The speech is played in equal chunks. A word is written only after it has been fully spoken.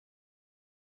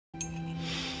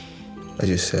I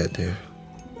just sat there.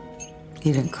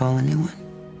 You didn't call anyone?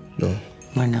 No.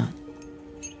 Why not?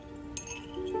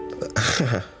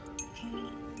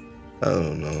 I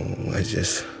don't know. I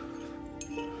just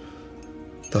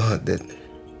thought that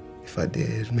if I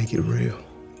did, make it real.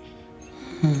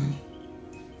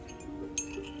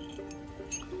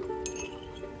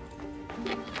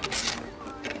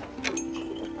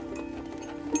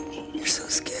 You're so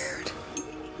scared.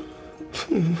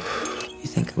 You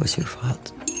think it was your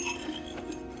fault?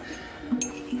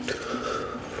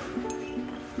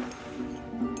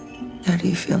 How do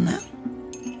you feel now?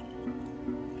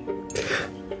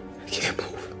 I can't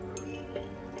move.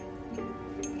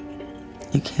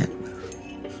 You can't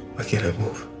move. Why can't I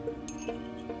move?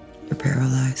 You're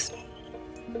paralyzed.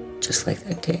 Just like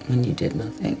that day when you did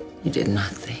nothing. You did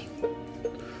nothing.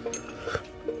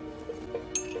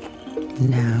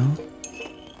 Now,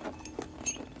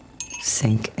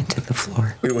 sink into the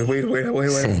floor. Wait.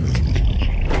 Sink.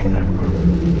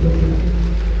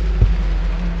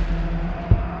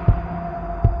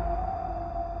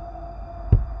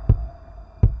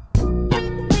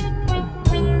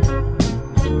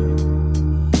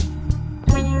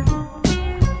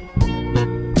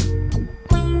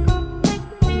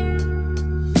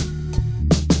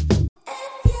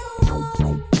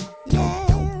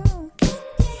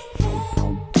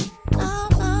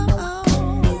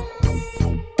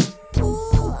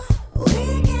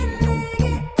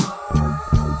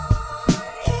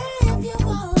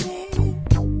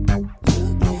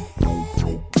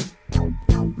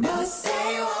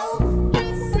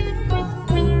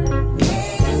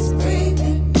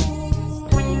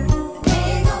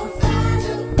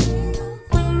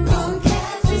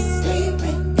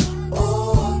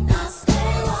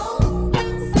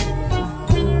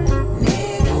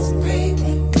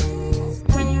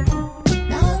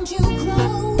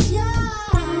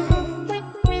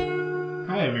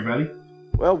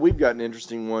 Well, we've got an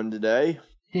interesting one today.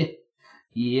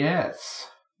 Yes.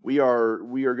 We are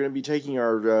going to be taking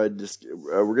our we're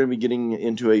going to be getting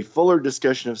into a fuller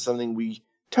discussion of something we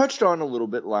touched on a little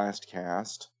bit last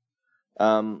cast.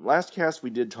 Last cast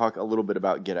we did talk a little bit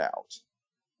about Get Out.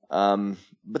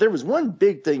 But there was one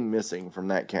big thing missing from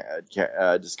that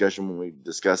discussion when we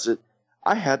discussed it.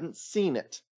 I hadn't seen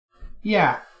it.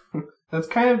 Yeah. That's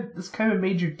kind of a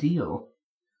major deal.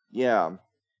 Yeah.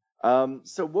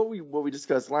 So what we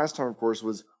discussed last time, of course,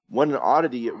 was what an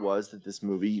oddity it was that this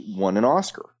movie won an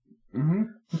Oscar.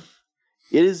 Mm-hmm.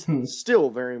 It is still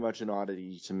very much an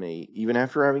oddity to me, even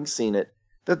after having seen it,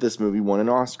 that this movie won an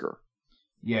Oscar.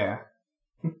 Yeah.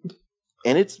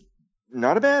 And it's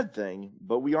not a bad thing,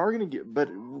 but we really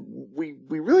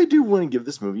do want to give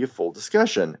this movie a full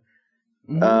discussion.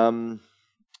 Mm-hmm.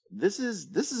 This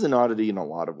is an oddity in a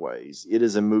lot of ways. It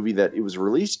is a movie that it was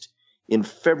released in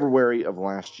February of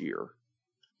last year.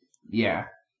 Yeah.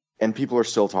 And people are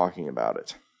still talking about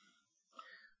it.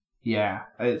 Yeah.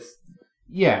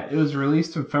 It was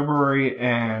released in February,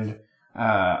 and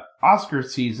Oscar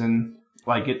season,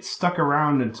 like, it stuck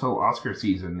around until Oscar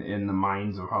season in the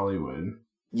minds of Hollywood.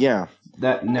 Yeah.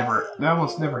 That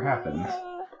almost never happens.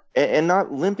 And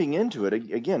not limping into it,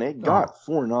 again, it got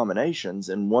 4 nominations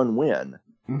and 1 win.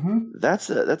 Mm-hmm. That's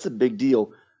a big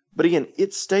deal. But again,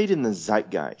 it stayed in the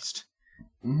zeitgeist.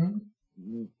 Mm-hmm.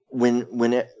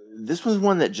 This was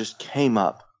one that just came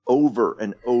up over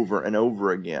and over and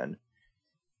over again.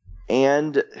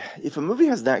 And if a movie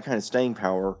has that kind of staying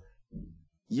power,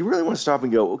 you really want to stop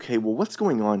and go, okay, well, what's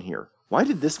going on here? Why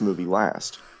did this movie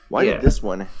last? Why did this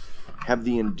one have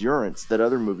the endurance that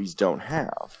other movies don't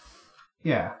have?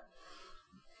 Yeah.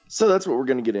 So that's what we're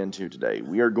going to get into today.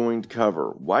 We are going to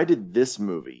cover, why did this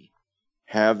movie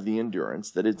have the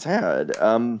endurance that it's had?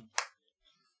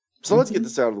 So let's get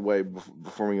this out of the way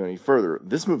before we go any further.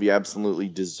 This movie absolutely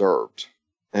deserves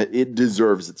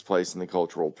its place in the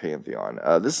cultural pantheon.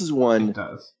 This is one, it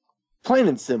does. Plain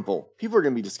and simple, people are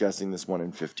going to be discussing this one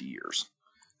in 50 years.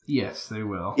 Yes, they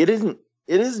will. It isn't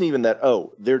even that,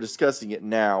 they're discussing it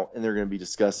now and they're going to be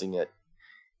discussing it,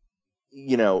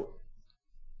 no,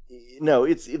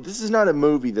 this is not a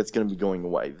movie that's going to be going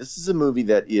away. This is a movie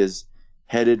that is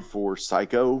headed for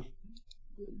Psycho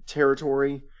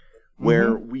territory,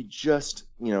 where we just,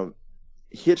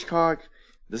 Hitchcock,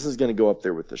 this is going to go up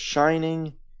there with The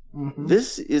Shining. Mm-hmm.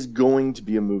 This is going to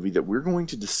be a movie that we're going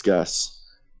to discuss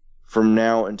from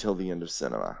now until the end of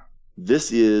cinema.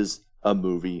 This is a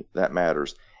movie that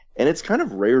matters. And it's kind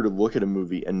of rare to look at a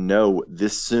movie and know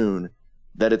this soon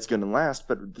that it's going to last,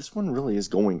 but this one really is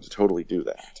going to totally do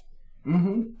that.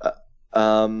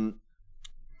 Mm-hmm.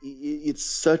 It's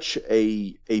such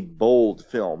a bold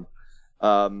film.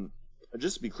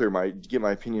 just to be clear, to get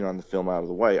my opinion on the film out of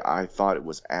the way, I thought it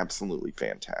was absolutely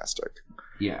fantastic.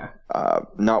 Yeah.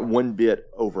 Not one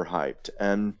bit overhyped.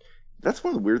 And that's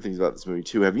one of the weird things about this movie,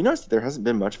 too. Have you noticed that there hasn't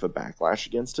been much of a backlash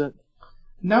against it?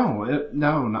 No,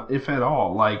 not if at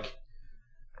all. Like,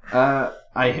 I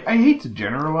hate to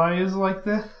generalize like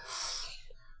this,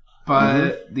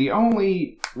 but the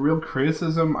only real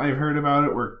criticism I've heard about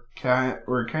it were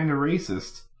kind of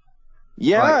racist.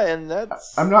 Yeah, like, and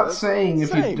that's... I'm not saying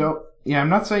if you don't... Yeah, I'm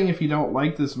not saying if you don't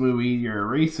like this movie,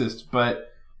 you're a racist,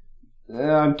 but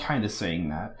I'm kind of saying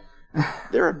that.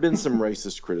 There have been some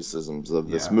racist criticisms of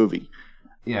this movie.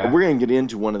 Yeah. We're going to get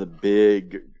into one of the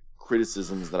big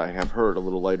criticisms that I have heard a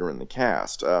little later in the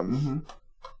cast. I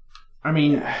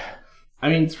mean,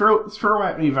 throw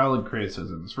at me valid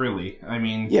criticisms, really. I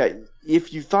mean... Yeah,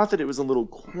 if you thought that it was a little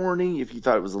corny, if you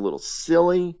thought it was a little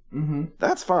silly,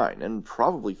 that's fine and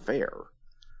probably fair.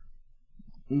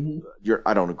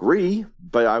 I don't agree,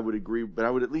 but I would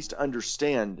at least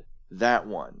understand that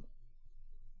one.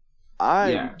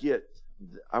 I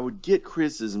would get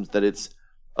criticisms that it's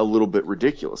a little bit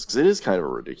ridiculous, because it is kind of a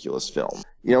ridiculous film.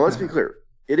 Let's be clear.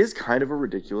 It is kind of a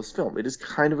ridiculous film. It is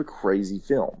kind of a crazy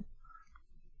film.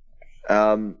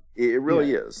 It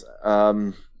really is.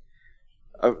 So,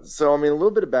 a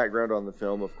little bit of background on the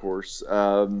film, of course.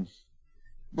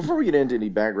 Before we get into any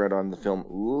background on the film,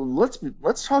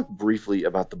 let's talk briefly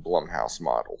about the Blumhouse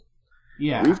model.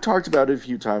 Yeah. We've talked about it a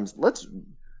few times. Let's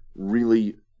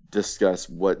really discuss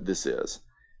what this is.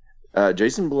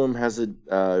 Jason Blum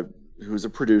who's a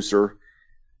producer,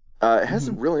 has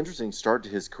a real interesting start to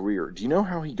his career. Do you know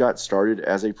how he got started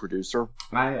as a producer?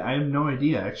 I have no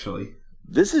idea, actually.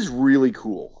 This is really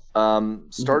cool.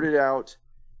 Started out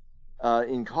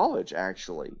in college,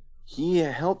 actually. He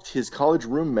helped his college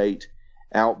roommate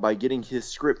out by getting his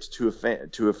script to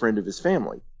a friend of his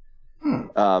family.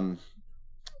 His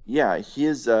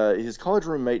college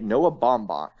roommate, Noah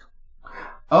Baumbach,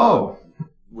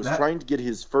 was trying to get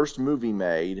his first movie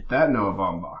made. That Noah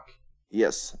Baumbach.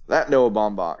 Yes, that Noah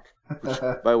Baumbach. Which,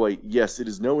 by the way, yes, it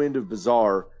is no end of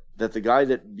bizarre that the guy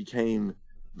that became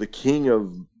the king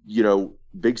of,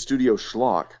 big studio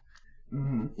schlock,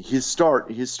 his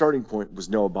starting point was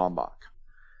Noah Baumbach.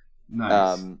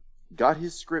 Nice. Got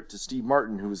his script to Steve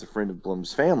Martin, who was a friend of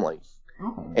Blum's family.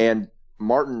 And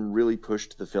Martin really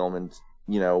pushed the film and,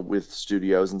 with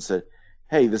studios and said,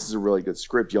 hey, this is a really good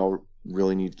script. Y'all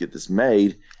really need to get this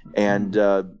made. And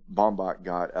Baumbach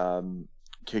got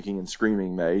Kicking and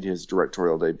Screaming made, his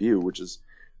directorial debut, which is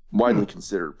widely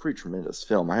considered a pretty tremendous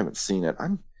film. I haven't seen it.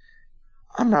 I'm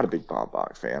not a big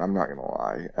Baumbach fan. I'm not going to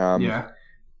lie.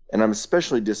 And I'm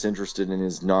especially disinterested in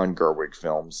his non-Gerwig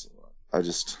films.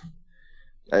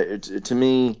 To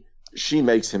me, she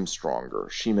makes him stronger.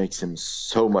 She makes him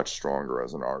so much stronger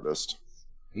as an artist.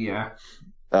 Yeah.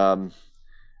 You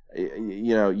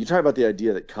talk about the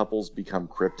idea that couples become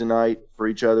kryptonite for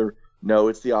each other. No,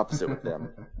 it's the opposite with them.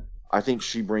 I think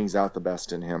she brings out the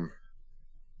best in him.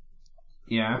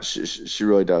 Yeah. She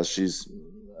really does. She's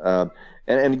and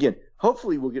again,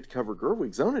 hopefully we'll get to cover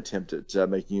Gerwig's own attempt at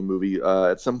making a movie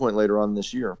at some point later on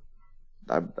this year.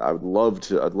 I would love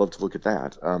to. I'd love to look at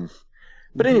that.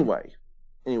 But anyway,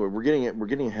 we're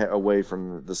getting away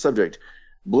from the subject.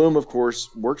 Blum, of course,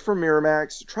 worked for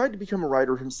Miramax, tried to become a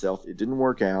writer himself. It didn't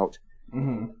work out.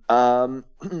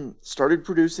 Started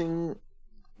producing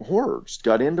horror. Just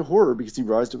got into horror because he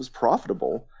realized it was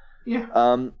profitable.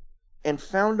 Yeah. And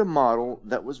found a model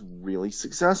that was really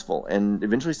successful, and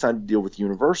eventually signed a deal with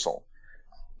Universal.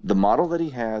 The model that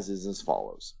he has is as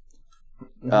follows.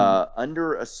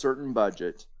 Under a certain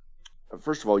budget,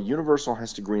 first of all, Universal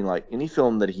has to greenlight any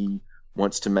film that he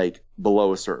wants to make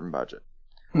below a certain budget.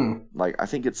 Like, I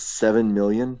think it's $7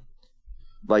 million.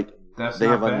 Like, that's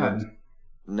not bad.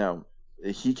 No,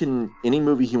 any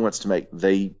movie he wants to make,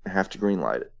 they have to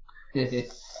greenlight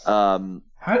it. How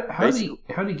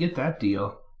did he get that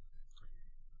deal?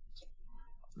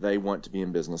 They want to be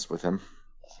in business with him.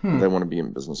 They want to be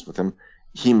in business with him.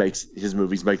 His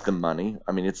movies make them money.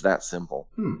 It's that simple.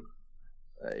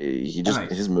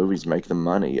 His movies make them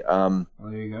money. There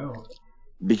you go.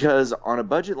 Because on a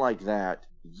budget like that,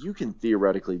 you can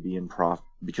theoretically be in profit.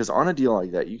 Because on a deal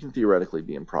like that, you can theoretically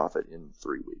be in profit in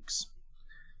 3 weeks.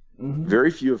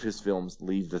 Very few of his films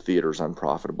leave the theaters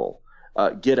unprofitable.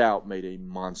 Get Out made a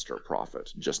monster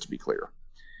profit, just to be clear.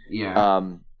 Yeah.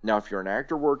 Now, if you're an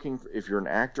actor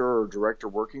or director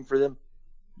working for them,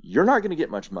 you're not going to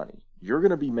get much money. You're going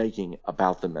to be making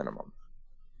about the minimum.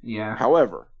 Yeah.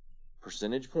 However,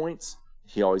 percentage points,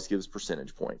 he always gives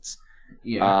percentage points.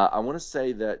 Yeah. I want to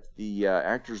say that the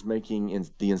actors making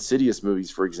the Insidious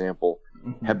movies, for example,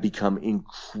 have become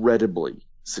incredibly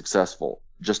successful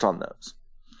just on those.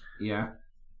 Yeah.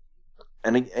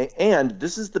 And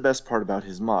this is the best part about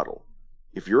his model.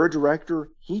 If you're a director,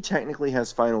 he technically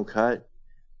has final cut.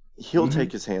 He'll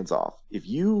take his hands off. If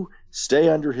you stay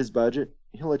under his budget,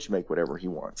 he'll let you make whatever he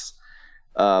wants.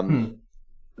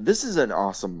 This is an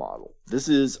awesome model.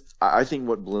 I think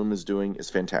what Bloom is doing is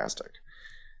fantastic.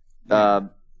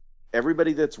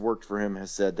 Everybody that's worked for him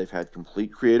has said they've had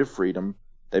complete creative freedom.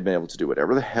 They've been able to do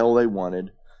whatever the hell they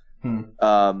wanted. You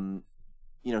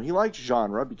know, he likes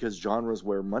genre because genre is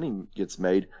where money gets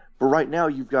made. But right now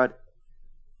you've got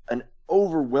an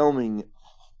overwhelming,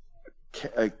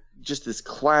 just this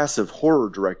class of horror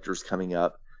directors coming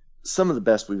up. Some of the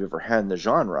best we've ever had in the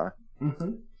genre.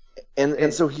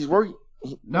 And so he's working.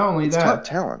 Not only that, top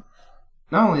talent.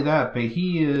 Not only that, but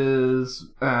he is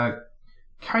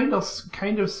kind of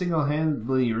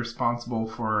single-handedly responsible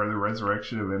for the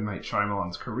resurrection of M. Night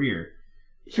Shyamalan's career.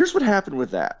 Here's what happened with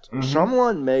that.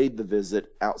 Shyamalan made The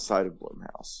Visit outside of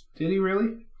Blumhouse. Did he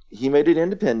really? He made it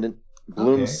independent.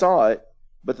 Bloom saw it,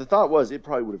 but the thought was it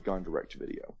probably would have gone direct to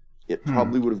video. It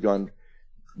probably would have gone,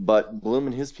 but Bloom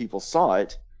and his people saw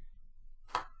it.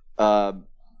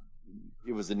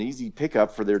 It was an easy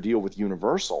pickup for their deal with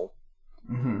Universal.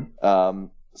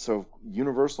 So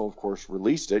Universal, of course,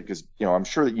 released it because, you know, I'm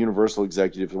sure that Universal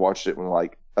executives watched it and were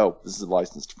like, oh, this is a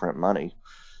license to print money.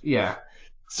 Yeah.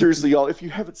 Seriously, y'all, if you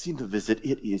haven't seen The Visit,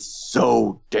 it is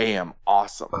so damn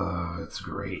awesome. Oh, it's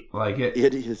great. Like it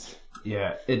is.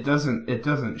 Yeah, it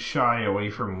doesn't shy away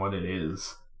from what it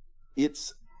is.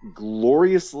 It's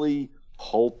gloriously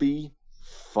pulpy,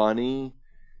 funny,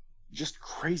 just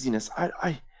craziness.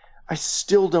 I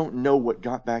still don't know what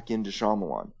got back into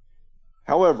Shyamalan.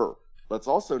 However, let's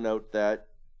also note that,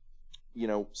 you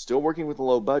know, still working with a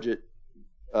low budget,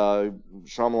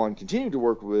 Shyamalan continued to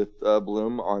work with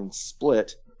Bloom on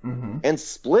Split, and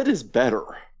Split is better.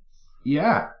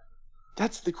 Yeah.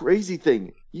 That's the crazy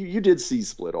thing. You did see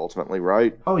Split ultimately,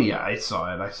 right? Oh, yeah, I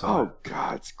saw it. Oh,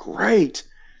 God, it's great.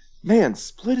 Man,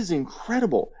 Split is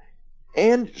incredible.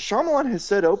 And Shyamalan has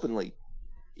said openly,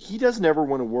 he doesn't ever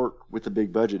want to work with a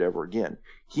big budget ever again.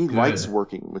 He likes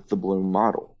working with the Bloom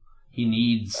model. He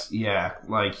needs,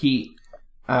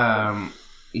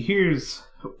 here's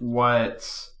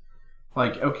what,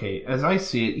 as I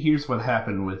see it, here's what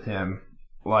happened with him.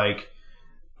 Like,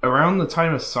 around the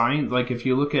time of Signs, like, if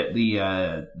you look at the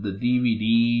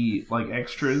DVD,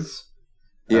 extras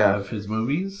of his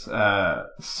movies,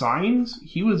 Signs,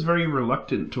 he was very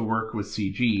reluctant to work with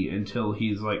CG until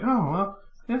he's like, oh, well,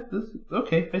 yeah,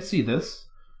 I see this.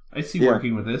 I see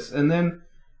working with this. And then,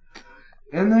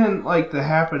 The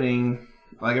Happening,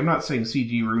 I'm not saying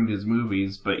CG ruined his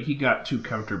movies, but he got too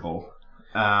comfortable.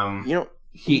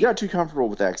 He got too comfortable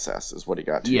with excess, is what he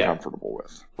got too comfortable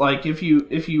with. Like, if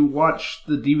you watch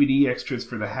the DVD extras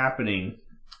for The Happening,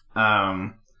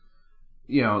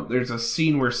 there's a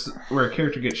scene where a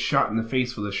character gets shot in the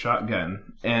face with a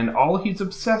shotgun, and all he's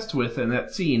obsessed with in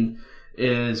that scene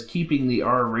is keeping the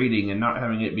R rating and not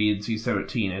having it be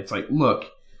NC-17. It's like, look,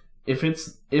 if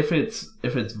it's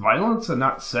violence and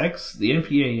not sex, the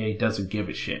MPAA doesn't give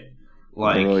a shit.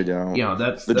 Like, they really don't.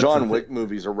 That's John Wick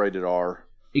movies are rated R.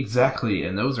 Exactly,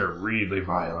 and those are really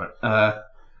violent.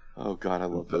 Oh God, I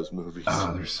love those movies.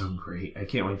 Oh, they're so great. I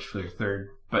can't wait for their third.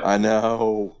 But I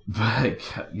know. But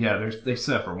yeah, they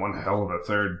set up for one hell of a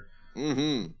third.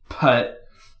 But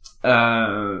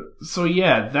so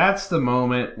yeah, that's the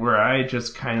moment where I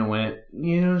just kind of went,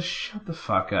 shut the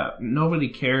fuck up. Nobody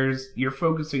cares. You're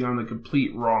focusing on the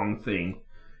complete wrong thing.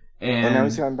 And now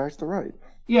he's gotten back to the right.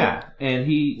 Yeah, and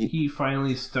he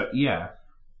finally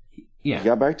He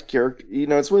got back to character. It's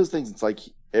one of those things. It's like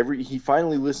he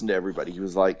finally listened to everybody. He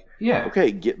was like,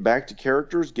 okay, get back to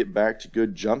characters, get back to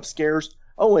good jump scares.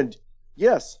 Oh, and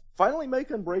yes, finally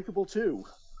make Unbreakable 2.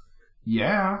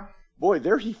 Yeah. Boy,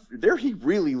 there he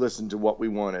really listened to what we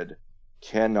wanted.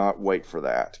 Cannot wait for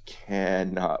that.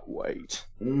 Cannot wait.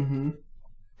 And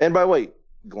by the way,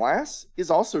 Glass is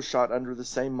also shot under the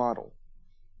same model.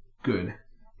 Good.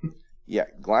 Yeah,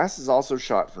 Glass is also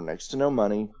shot for next to no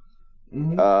money.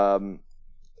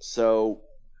 So,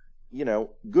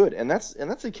 good. And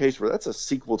that's a case where that's a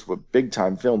sequel to a big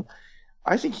time film.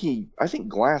 I think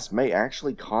Glass may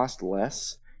actually cost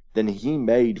less than he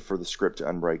made for the script to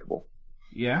Unbreakable.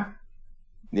 Yeah.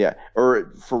 Yeah,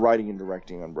 or for writing and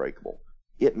directing Unbreakable.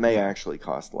 It may actually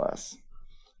cost less.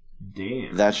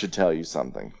 Damn. That should tell you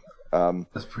something.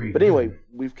 That's pretty But anyway,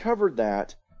 we've covered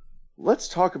that. Let's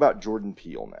talk about Jordan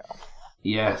Peele now.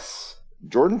 Yes.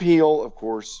 Jordan Peele, of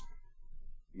course,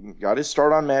 got his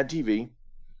start on Mad TV,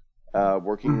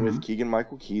 working with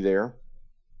Keegan-Michael Key there.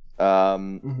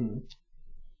 And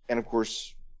of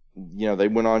course, they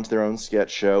went on to their own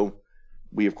sketch show.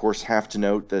 We, of course, have to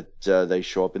note that they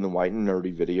show up in the White and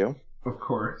Nerdy video. Of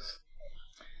course.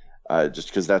 Just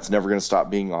because that's never going to stop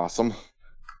being awesome.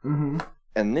 Mm-hmm.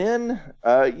 And then,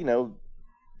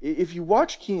 if you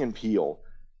watch Key and Peele,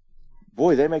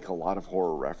 boy, they make a lot of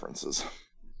horror references.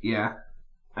 Yeah.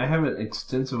 I haven't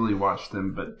extensively watched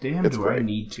them, but damn, It's do great. I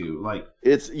need to. Like,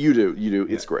 You do. Yeah.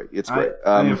 It's great. It's great.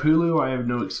 I have Hulu. I have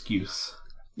no excuse.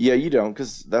 Yeah, you don't,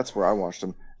 because that's where I watched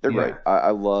them. They're Yeah. great.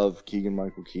 I love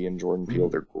Keegan-Michael Key and Jordan Peele.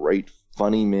 They're great,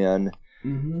 funny men.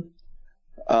 Mm-hmm.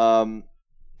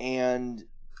 And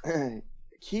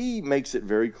Key makes it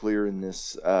very clear in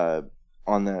this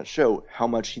on that show how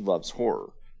much he loves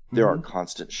horror. There are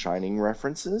constant Shining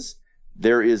references.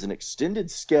 There is an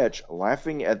extended sketch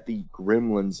laughing at the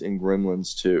Gremlins in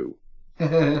Gremlins 2.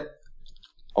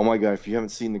 Oh my god, if you haven't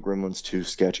seen the Gremlins 2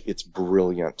 sketch, it's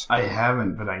brilliant. I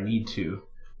haven't, but I need to.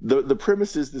 The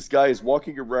premise is this guy is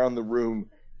walking around the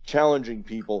room challenging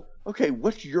people. Okay,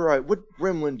 what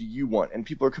gremlin do you want? And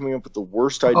people are coming up with the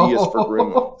worst ideas for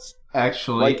gremlins.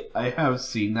 Actually, I have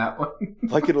seen that one.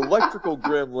 Like an electrical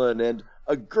gremlin and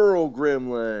a girl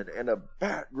gremlin and a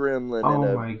bat gremlin and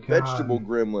a vegetable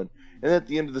gremlin. And at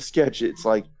the end of the sketch, it's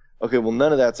like, okay, well,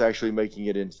 none of that's actually making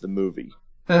it into the movie.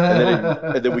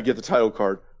 And then we get the title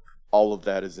card. All of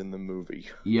that is in the movie.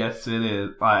 Yes, it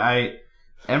is.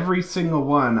 Every single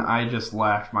one, I just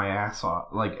laughed my ass off.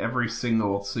 Like, every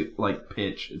single,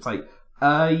 pitch. It's like,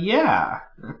 yeah.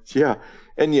 Yeah.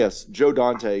 And yes, Joe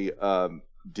Dante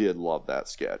did love that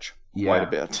sketch quite a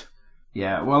bit.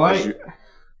 Yeah, well, as you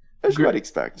might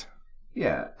expect.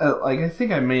 Yeah, I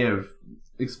think I may have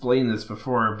explained this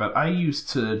before, but I used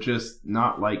to just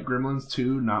not like Gremlins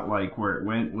 2, not like where it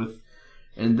went with...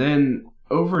 And then...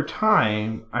 over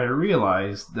time, I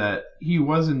realized that he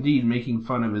was indeed making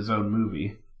fun of his own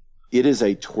movie. It is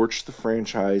a torch the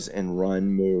franchise and run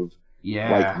move. Yeah.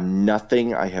 Like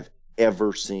nothing I have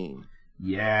ever seen.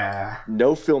 Yeah.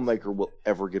 No filmmaker will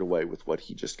ever get away with what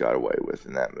he just got away with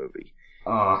in that movie.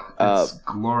 Oh, it's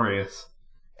glorious.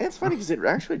 And it's funny because it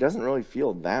actually doesn't really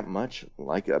feel that much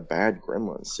like a bad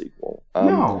Gremlins sequel.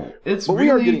 No, it's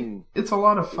really, it's a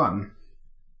lot of fun.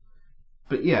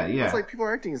 But yeah. It's like people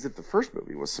are acting as if the first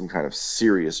movie was some kind of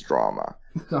serious drama.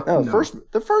 No.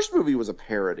 The first movie was a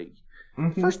parody.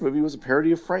 Mm-hmm. The first movie was a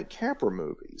parody of Frank Capra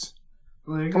movies.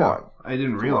 Well, there you Come go. on. I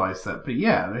didn't realize that, but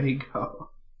yeah, there you go.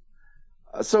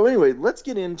 So anyway, let's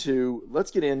get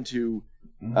into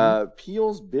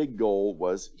Peele's big goal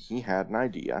was he had an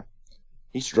idea.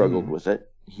 He struggled with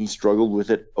it. He struggled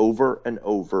with it over and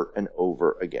over and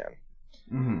over again.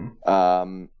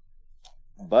 Mm-hmm.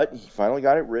 But he finally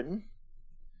got it written.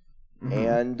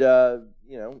 And,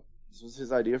 this was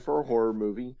his idea for a horror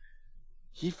movie.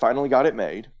 He finally got it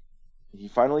made. He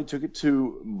finally took it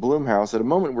to Blumhouse at a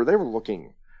moment where they were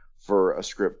looking for a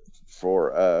script for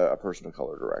a person of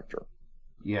color director.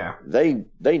 Yeah. They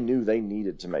knew they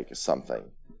needed to make something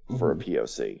for a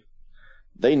POC.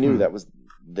 They knew that was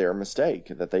their mistake,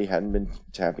 that they hadn't been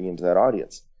tapping into that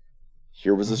audience.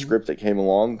 Here was a script that came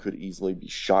along, could easily be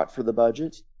shot for the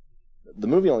budget. The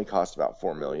movie only cost about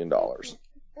 $4 million.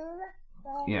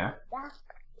 Yeah.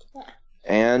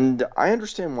 And I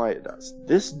understand why it does.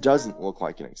 This doesn't look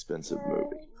like an expensive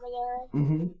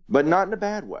movie. But not in a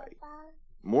bad way.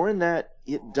 More in that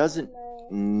it doesn't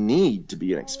need to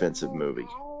be an expensive movie.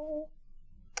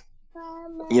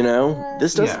 You know,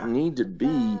 this doesn't need to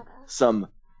be some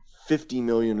 $50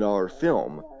 million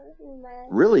film.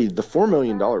 Really, the $4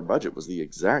 million budget was the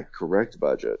exact correct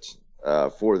budget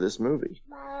for this movie.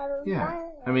 Yeah.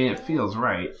 I mean, it feels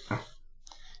right.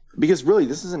 Because really,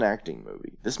 this is an acting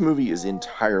movie. This movie is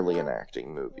entirely an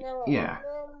acting movie. Yeah.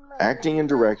 Acting and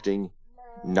directing,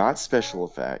 not special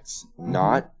effects,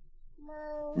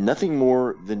 nothing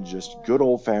more than just good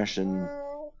old-fashioned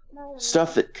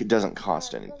stuff that doesn't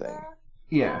cost anything.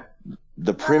 Yeah.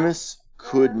 The premise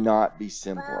could not be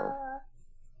simpler.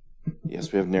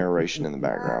 Yes, we have narration in the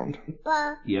background.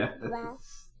 Yeah.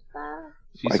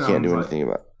 I can't do anything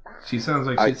about it. She sounds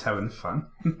like she's having fun.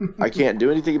 I can't do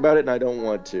anything about it, and I don't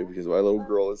want to, because my little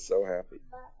girl is so happy.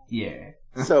 Yeah.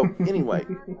 So, anyway,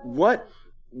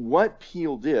 what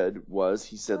Peele did was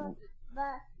he said,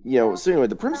 so anyway,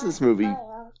 the premise of this movie,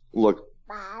 look,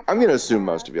 I'm going to assume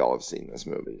most of y'all have seen this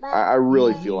movie. I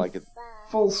really feel like it.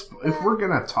 If we're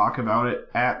going to talk about it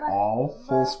at all,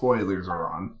 full spoilers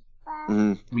are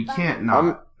on. We can't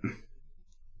not.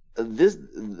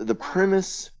 The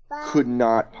premise could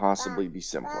not possibly be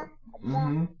simpler.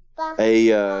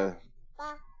 A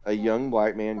young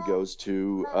black man goes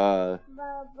to,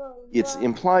 it's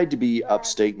implied to be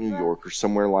upstate New York or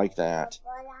somewhere like that,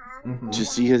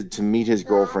 to meet his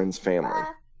girlfriend's family.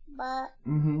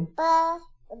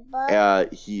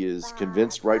 He is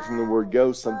convinced right from the word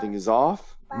go something is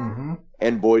off, Mm-hmm.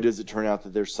 and boy does it turn out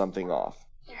that there's something off.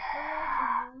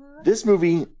 This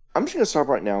movie, I'm just going to stop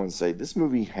right now and say this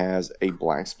movie has a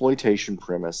blaxploitation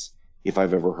premise if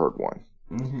I've ever heard one.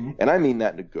 Mm-hmm. And I mean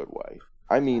that in a good way.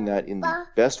 I mean that in the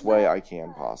best way I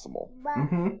can possible.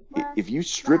 Mm-hmm. If you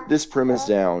strip this premise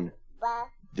down,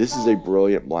 this is a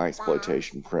brilliant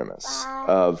blaxploitation premise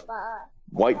of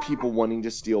white people wanting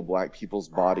to steal black people's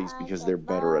bodies because they're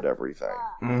better at everything.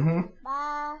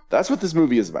 Mm-hmm. That's what this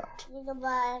movie is about.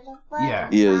 Yeah.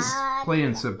 Is Plain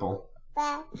and simple.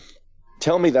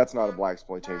 tell me that's not a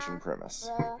blaxploitation premise.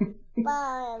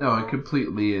 No, it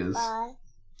completely is.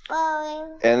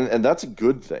 And that's a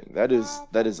good thing. That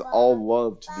is all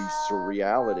love to the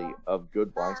surreality of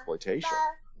good blaxploitation.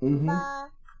 Mm-hmm.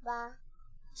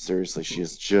 Seriously, she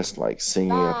is just like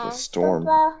singing up a storm.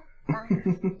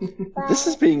 This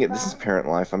is parent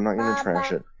life. I'm not going to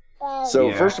trash it. So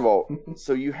Yeah. first of all,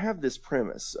 so you have this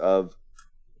premise of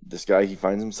this guy. He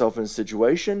finds himself in a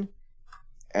situation,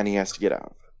 and he has to get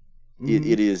out.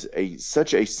 It is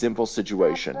such a simple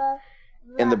situation,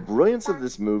 and the brilliance of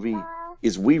this movie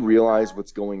is we realize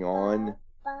what's going on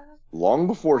long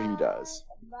before he does.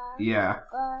 Yeah.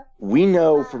 We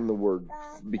know from the word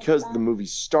because the movie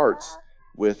starts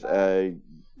with a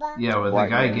Yeah, with the Black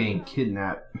guy man. getting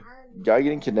kidnapped guy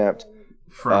getting kidnapped.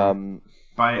 from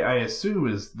by I assume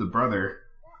is the brother.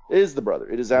 It is the brother.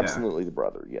 It is absolutely the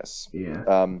brother. Yes.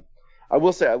 Yeah. I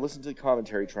will say I listened to the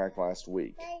commentary track last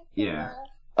week. Yeah.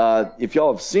 If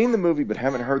y'all have seen the movie but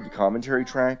haven't heard the commentary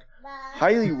track,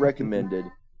 highly recommended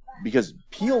because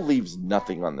Peele leaves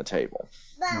nothing on the table.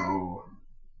 No.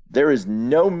 There is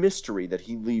no mystery that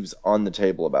he leaves on the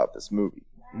table about this movie.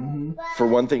 Mm-hmm. For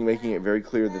one thing, making it very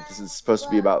clear that this is supposed to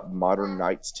be about modern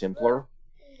Knights Templar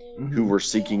who were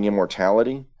seeking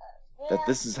immortality, that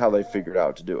this is how they figured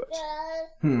out to do it.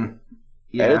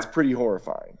 Yeah. And it's pretty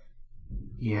horrifying.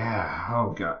 Yeah.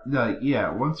 Oh god. Like, yeah.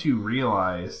 Once you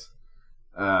realize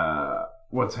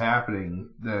what's happening,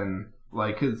 then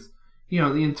like, 'cause the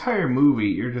entire movie,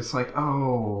 you're just like,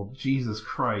 oh Jesus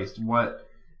Christ, what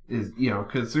is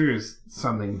 'cause there's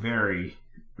something very,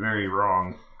 very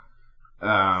wrong.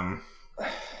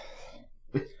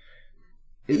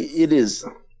 It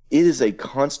is a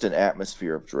constant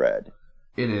atmosphere of dread.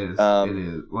 It is. Um, it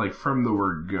is like from the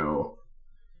word go.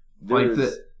 There's,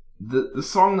 Like the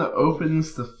song that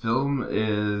opens the film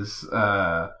is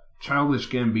Childish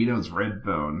Gambino's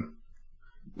Redbone,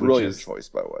 which brilliant is choice,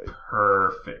 by the way.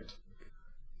 perfect.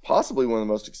 Possibly one of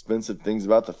the most expensive things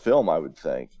about the film, I would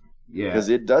think. Yeah. Because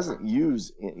it doesn't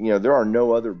use, there are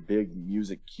no other big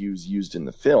music cues used in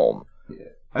the film. Yeah.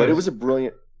 But it was a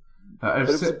brilliant, I've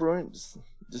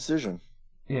decision.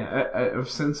 Yeah, I've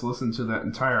since listened to that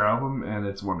entire album, and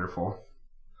it's wonderful.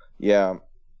 Yeah,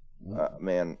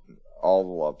 man, all the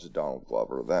love to Donald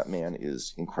Glover. That man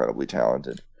is incredibly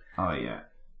talented. Oh yeah.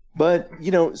 But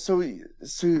so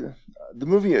the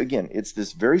movie again, it's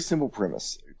this very simple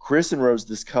premise. Chris and Rose,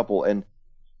 this couple, and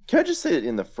can I just say that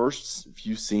in the first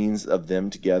few scenes of them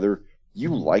together,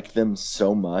 you like them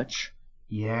so much.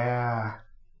 Yeah.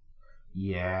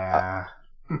 Yeah.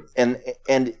 And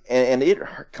it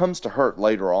comes to hurt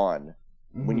later on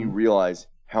when you realize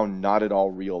how not at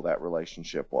all real that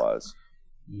relationship was.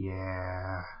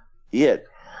 Yeah. It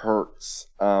hurts.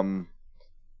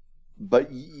 But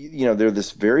they're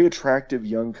this very attractive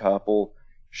young couple.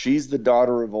 She's the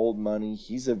daughter of old money.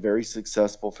 He's a very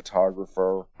successful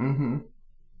photographer. Mm-hmm.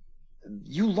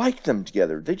 You like them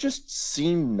together. They just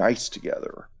seem nice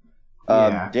together.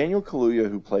 Yeah. Daniel Kaluuya,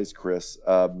 who plays Chris,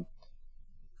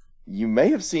 you may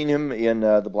have seen him in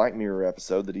the Black Mirror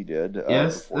episode that he did.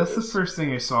 Yes, before that's this. the first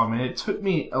thing I saw, man. It took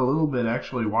me a little bit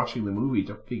actually watching the movie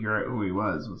to figure out who he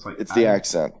was. It's like It's the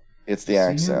accent. It's the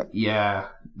accent. Yeah,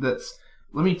 that's.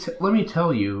 Let me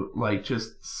tell you, like,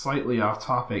 just slightly off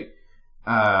topic.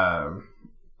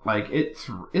 Like it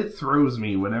throws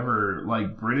me whenever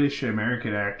like British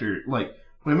American actor, like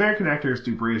when American actors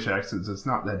do British accents, it's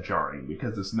not that jarring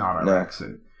because it's not our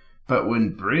accent. But when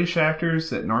British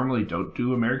actors that normally don't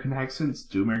do American accents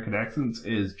do American accents,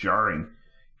 it is jarring.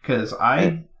 Because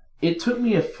it took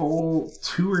me a full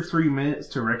 2 or 3 minutes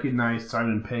to recognize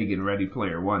Simon Pegg in Ready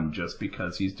Player One just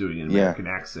because he's doing an American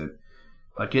accent.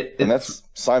 Like and that's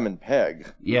Simon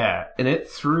Pegg. Yeah, and it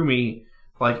threw me.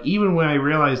 Like, even when I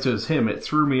realized it was him, it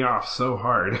threw me off so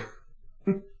hard.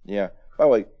 Yeah. By the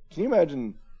way, can you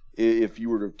imagine if you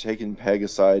were to have taken Pegg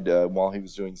aside while he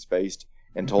was doing Spaced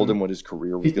and told him what his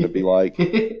career was going to be like?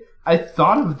 I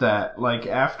thought of that, like,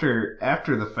 after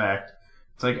the fact.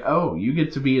 It's like, oh, you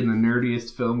get to be in the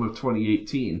nerdiest film of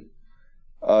 2018.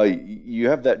 You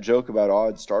have that joke about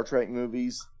odd Star Trek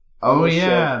movies. Oh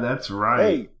yeah, that's right.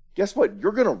 Hey, guess what?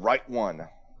 You're gonna write one.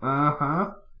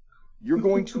 Uh-huh. You're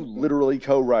going to literally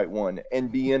co-write one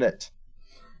and be in it.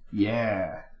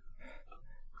 Yeah.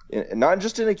 And not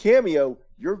just in a cameo,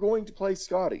 you're going to play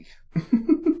Scotty.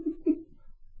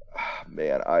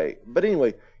 Man, but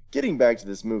anyway, getting back to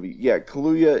this movie, yeah,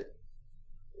 Kaluuya,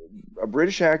 a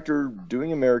British actor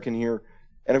doing American here,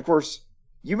 and of course,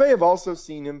 you may have also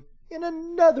seen him in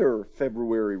another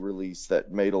February release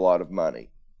that made a lot of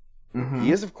money. Mm-hmm.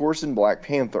 He is, of course, in Black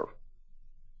Panther.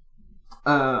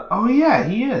 Oh yeah,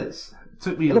 he is. It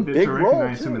took me In a a bit big to role,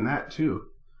 recognize him too. in that too.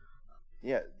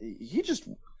 Yeah, he just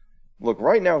look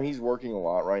right now. He's working a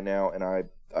lot right now, and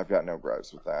I've got no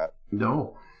gripes with that.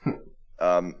 No.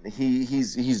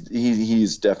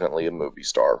 He's definitely a movie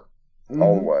star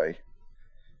all the way.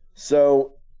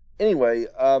 So anyway,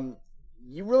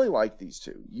 you really like these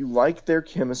two. You like their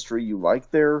chemistry. You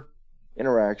like their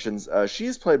interactions. She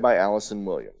is played by Allison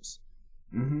Williams.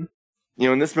 Mm-hmm. You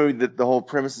know, in this movie, the whole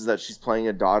premise is that she's playing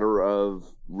a daughter of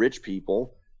rich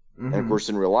people. Mm-hmm. And of course,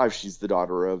 in real life, she's the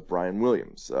daughter of Brian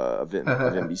Williams of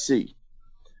NBC.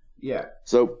 Yeah.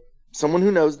 So someone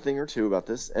who knows a thing or two about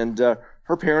this. And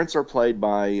her parents are played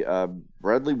by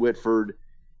Bradley Whitford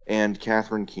and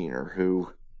Catherine Keener, who,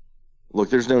 look,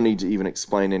 there's no need to even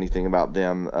explain anything about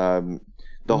them.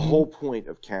 The whole point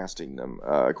of casting them,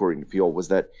 according to Peele, was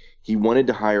that he wanted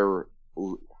to hire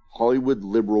Hollywood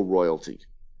liberal royalty.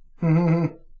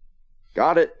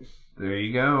 Got it. There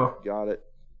you go. Got it.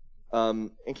 And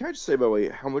can I just say, by the way,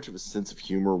 how much of a sense of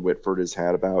humor Whitford has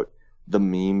had about the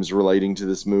memes relating to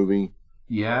this movie?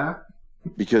 Yeah.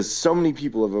 Because so many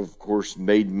people have, of course,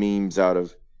 made memes out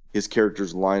of his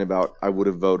character's line about, I would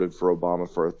have voted for Obama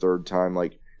for a third time,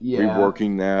 like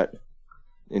reworking that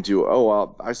into,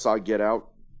 I saw Get Out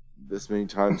this many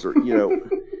times, or, you know,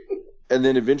 and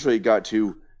then eventually it got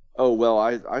to,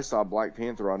 I saw Black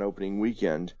Panther on opening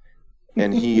weekend,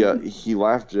 and he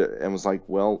laughed and was like,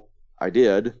 well, I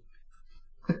did.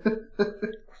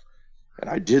 And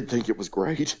I did think it was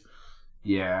great.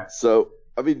 Yeah. So,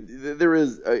 I mean, there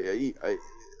is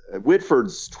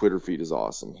Whitford's Twitter feed is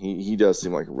awesome. He does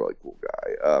seem like a really cool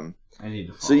guy. I need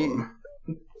to follow him.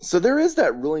 So there is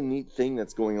that really neat thing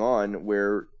that's going on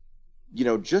where, you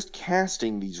know, just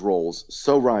casting these roles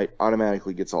so right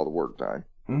automatically gets all the work done.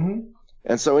 Mm-hmm.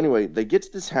 And so anyway, they get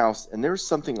to this house, and there's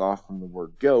something off from the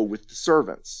word go with the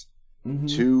servants.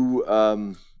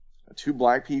 Mm-hmm. Two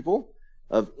black people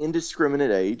of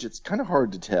indiscriminate age. It's kind of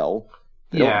hard to tell.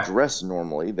 They don't dress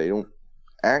normally. They don't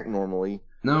act normally.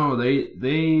 No,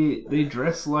 they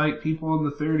dress like people in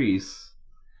the 30s.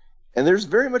 And there's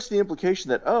very much the implication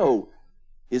that,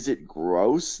 is it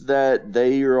gross that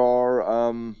they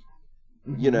are,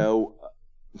 you know,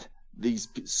 these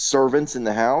servants in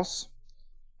the house?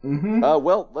 Mm-hmm.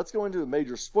 Well, let's go into a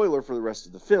major spoiler for the rest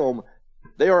of the film.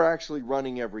 They are actually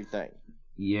running everything.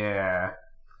 Yeah.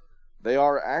 They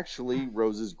are actually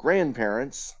Rose's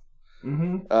grandparents.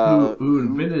 Mm-hmm. Who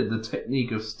invented the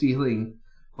technique of stealing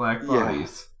black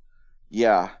bodies.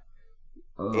 Yeah.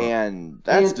 And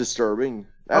that's disturbing.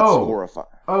 That's horrifying.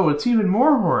 Oh, it's even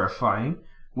more horrifying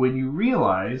when you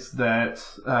realize that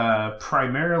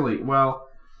primarily, well,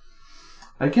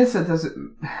 I guess it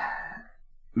doesn't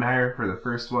matter for the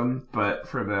first one, but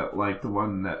for the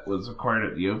one that was acquired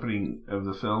at the opening of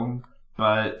the film,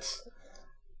 but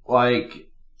when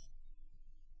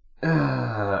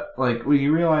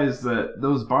you realize that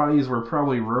those bodies were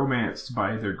probably romanced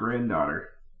by their granddaughter.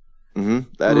 Mm-hmm.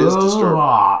 That is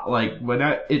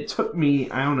disturbing. It took me,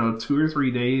 I don't know, 2 or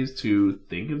 3 days to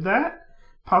think of that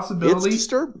possibility. It's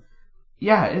disturbing.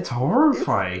 Yeah, it's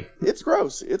horrifying. It's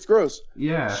gross. It's gross.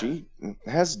 Yeah. She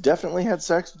has definitely had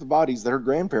sex with the bodies that her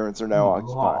grandparents are now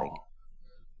occupying.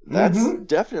 That's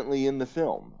definitely in the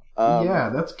film.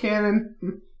 Yeah, that's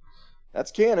canon.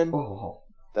 That's canon. Oh.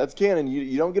 That's canon.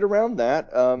 You don't get around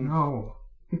that. No.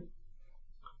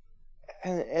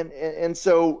 And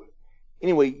so,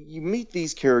 anyway, you meet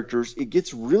these characters. It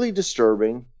gets really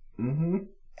disturbing. Mm-hmm.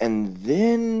 And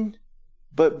then,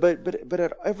 but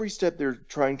at every step they're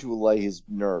trying to allay his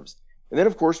nerves. And then,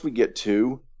 of course, we get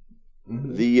to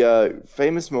the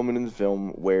famous moment in the film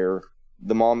where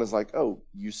the mom is like, "Oh,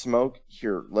 you smoke?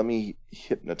 Here, let me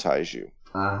hypnotize you."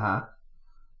 Uh-huh.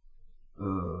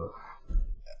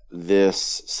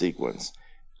 This sequence.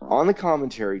 On the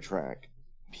commentary track,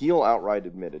 Peele outright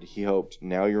admitted he hoped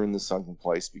 "Now You're in the Sunken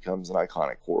Place" becomes an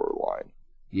iconic horror line.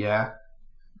 Yeah.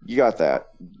 You got that.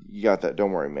 You got that.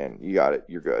 Don't worry, man. You got it.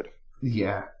 You're good.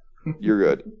 Yeah. You're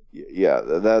good. Yeah,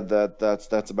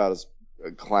 that's about as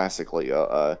classically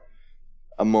a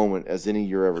moment as any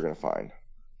you're ever going to find.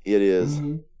 It is.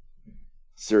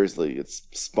 Seriously, it's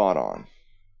spot on.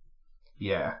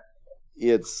 Yeah.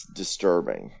 it's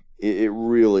disturbing. It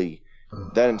really,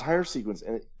 that entire sequence,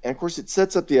 and of course it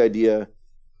sets up the idea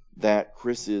that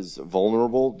Chris is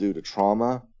vulnerable due to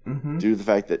trauma, due to the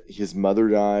fact that his mother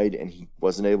died and he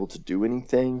wasn't able to do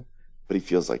anything, but he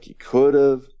feels like he could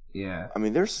have. Yeah. I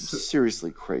mean, there's some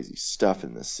seriously crazy stuff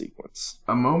in this sequence.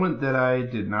 A moment that I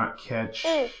did not catch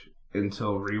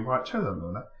until rewatch. I don't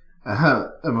know that.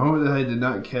 A moment that I did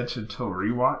not catch until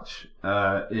rewatch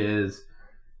is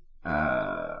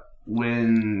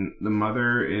when the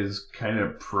mother is kind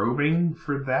of probing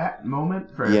for that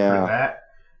moment, for that.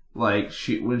 Like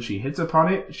when she hits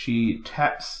upon it, she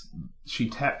taps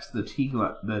the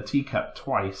teacup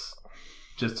twice,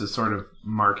 just to sort of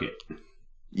mark it.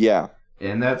 Yeah,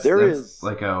 and that's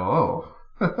like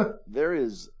there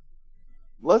is.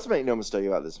 Let's make no mistake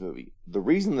about this movie. The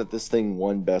reason that this thing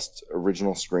won Best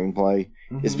Original Screenplay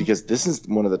is because this is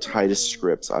one of the tightest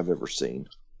scripts I've ever seen.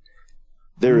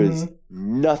 There is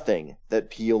nothing that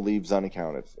Peele leaves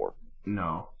unaccounted for.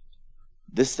 No,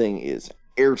 this thing is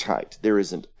airtight. There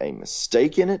isn't a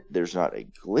mistake in it. There's not a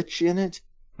glitch in it.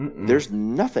 There's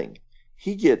nothing.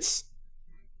 He gets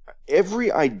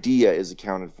every idea is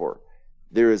accounted for.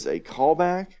 There is a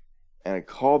callback and a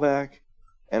callback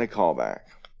and a callback.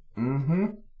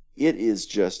 It is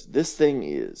just, this thing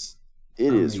is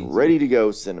ready to go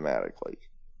cinematically.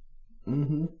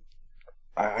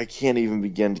 I can't even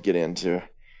begin to get into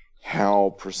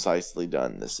how precisely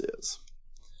done this is.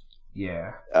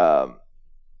 Yeah.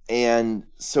 And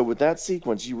so with that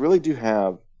sequence, you really do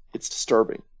have, it's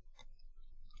disturbing.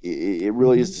 It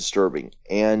really is disturbing.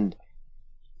 And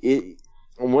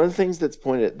one of the things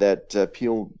that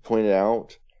Peele pointed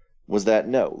out was that,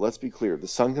 no, let's be clear, the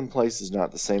sunken place is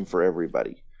not the same for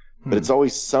everybody. But it's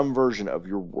always some version of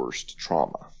your worst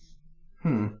trauma.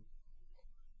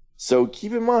 So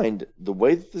keep in mind, the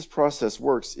way that this process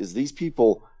works is these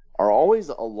people are always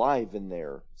alive in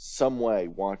there some way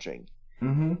watching.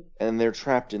 And they're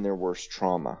trapped in their worst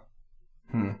trauma.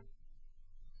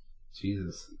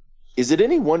 Jesus. Is it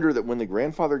any wonder that when the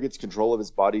grandfather gets control of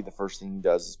his body, the first thing he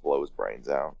does is blow his brains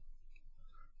out?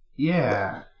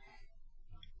 Yeah.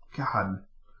 God.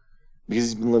 Because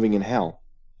he's been living in hell.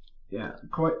 Yeah,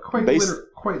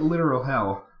 quite literal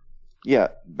hell. Yeah,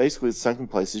 basically the sunken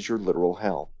place is your literal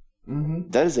hell.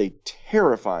 That is a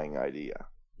terrifying idea.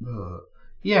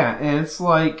 Yeah, and it's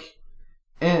like,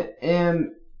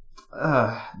 and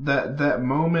that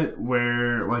moment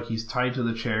where like he's tied to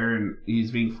the chair and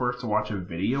he's being forced to watch a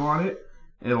video on it,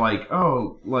 and like,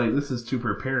 oh, like this is to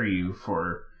prepare you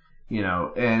for,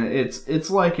 and it's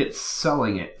like it's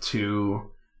selling it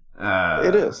to.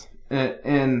 It is,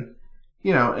 and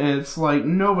it's like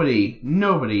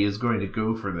nobody is going to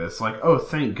go for this. Like, oh,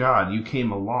 thank God you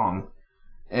came along.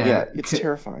 And yeah, it's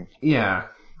terrifying. Yeah,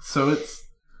 so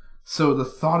the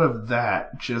thought of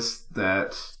that, just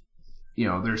that,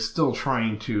 they're still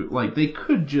trying to, like, they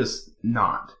could just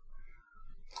not.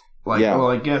 Like, yeah. well,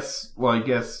 I guess,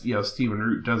 Stephen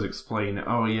Root does explain,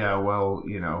 oh yeah, well,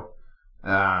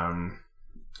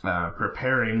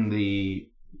 preparing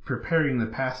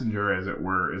the passenger, as it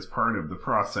were, is part of the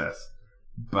process.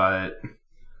 But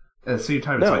at the same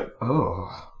time, it's like,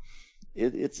 oh.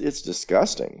 It's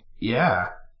disgusting. Yeah.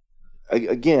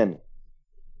 Again,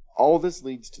 all this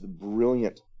leads to the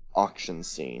brilliant auction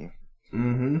scene.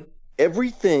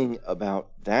 Everything about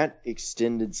that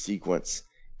extended sequence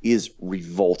is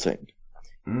revolting.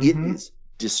 It is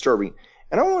disturbing.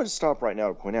 And I want to stop right now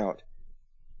to point out,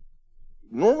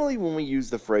 normally when we use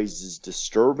the phrases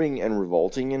disturbing and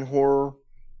revolting in horror,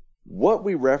 what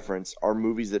we reference are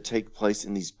movies that take place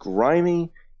in these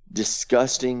grimy,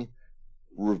 disgusting,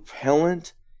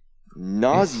 repellent,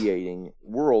 nauseating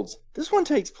worlds. This one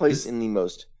takes place in the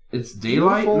most... It's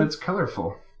daylight and it's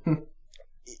colorful.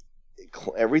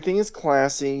 Everything is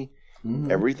classy.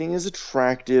 Everything is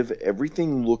attractive.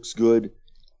 Everything looks good.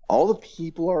 All the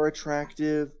people are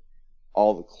attractive.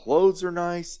 All the clothes are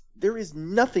nice. There is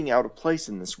nothing out of place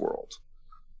in this world.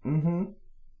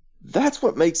 That's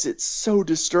what makes it so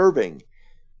disturbing,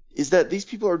 is that these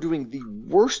people are doing the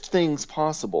worst things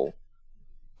possible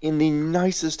in the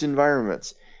nicest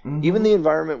environments. Even the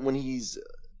environment when he's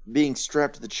being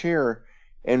strapped to the chair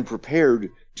and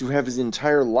prepared to have his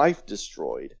entire life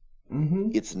destroyed.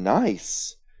 It's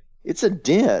nice. It's a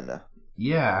den.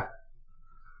 Yeah.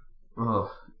 Ugh.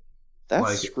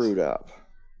 That's screwed up.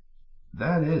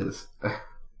 That is.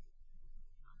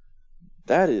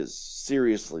 That is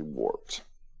seriously warped.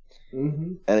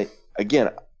 And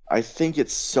again, I think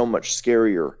it's so much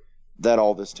scarier that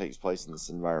all this takes place in this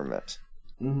environment.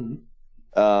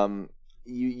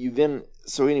 You then,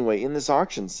 so anyway, in this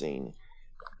auction scene,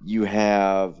 you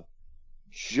have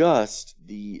just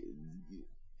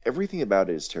everything about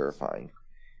it is terrifying.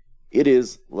 It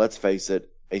is, let's face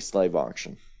it, a slave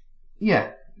auction.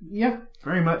 Yeah,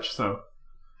 very much so.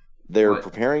 They're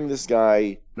preparing this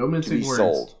guy to be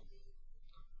sold.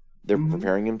 They're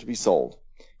preparing him to be sold.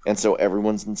 And so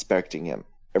everyone's inspecting him.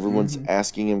 Everyone's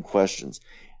asking him questions.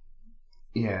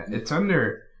 Yeah, it's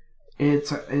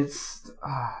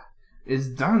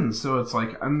done so it's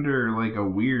like under like a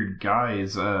weird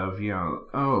guise of,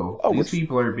 these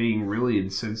people are being really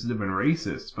insensitive and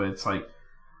racist, but it's like,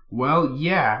 well,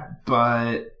 yeah,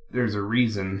 but there's a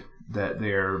reason that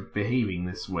they're behaving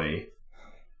this way.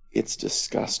 It's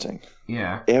disgusting.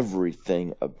 Yeah.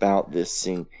 Everything about this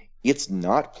scene, it's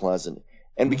not pleasant.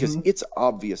 And because it's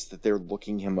obvious that they're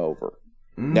looking him over.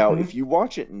 Now, if you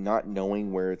watch it not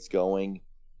knowing where it's going,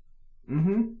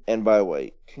 and by the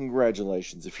way,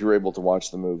 congratulations if you're able to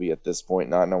watch the movie at this point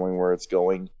not knowing where it's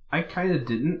going. I kind of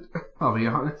didn't, I'll be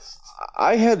honest.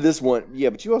 I had this one, yeah,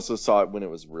 but you also saw it when it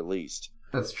was released.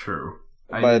 That's true.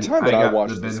 By the time that I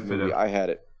watched this movie, I had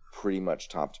it pretty much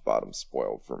top to bottom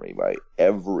spoiled for me by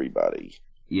everybody.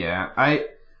 Yeah,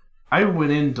 I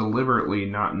went in deliberately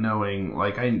not knowing,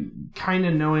 like, I kind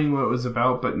of knowing what it was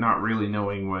about, but not really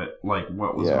knowing what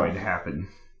was going to happen.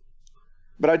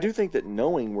 But I do think that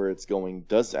knowing where it's going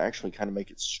does actually kind of make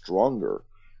it stronger,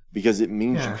 because it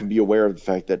means you can be aware of the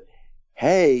fact that,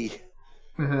 hey,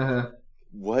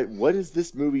 what is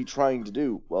this movie trying to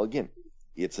do? Well, again,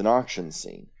 it's an auction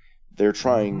scene. They're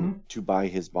trying to buy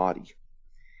his body.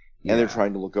 And they're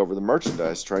trying to look over the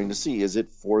merchandise, trying to see, is it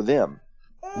for them?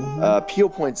 Peel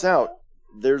points out,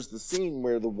 there's the scene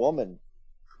where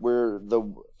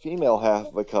the female half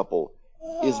of a couple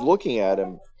is looking at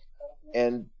him,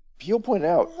 and Peel pointed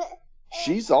out,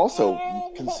 she's also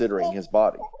considering his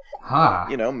body.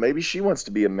 Maybe she wants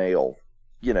to be a male,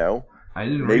 I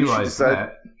didn't realize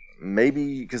that.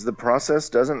 Maybe because the process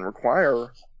doesn't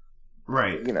require...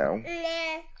 Right.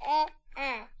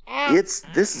 This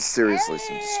is seriously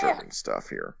some disturbing stuff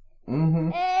here.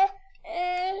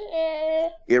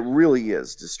 It really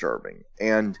is disturbing.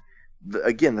 And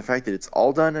again, the fact that it's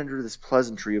all done under this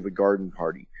pleasantry of a garden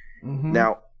party.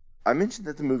 Now, I mentioned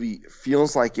that the movie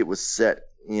feels like it was set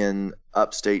in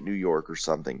upstate New York or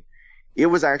something. It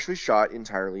was actually shot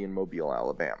entirely in Mobile,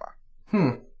 Alabama.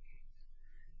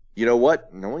 You know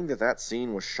what? Knowing that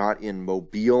scene was shot in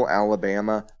Mobile,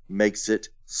 Alabama makes it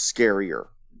scarier.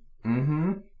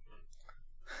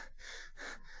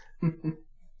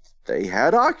 They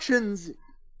had auctions.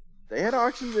 They had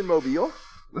auctions in Mobile.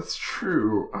 That's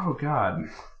true. Oh, God.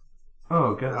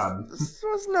 This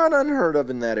was not unheard of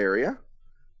in that area.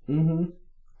 And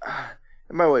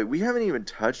by the way, we haven't even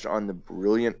touched on the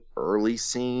brilliant early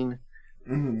scene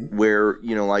where,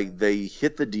 they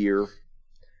hit the deer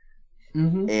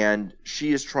and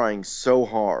she is trying so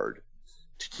hard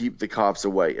to keep the cops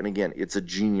away. And again, it's a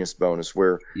genius bonus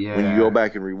where when you go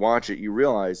back and rewatch it, you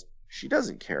realize she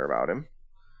doesn't care about him.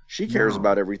 She cares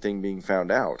about everything being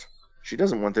found out. She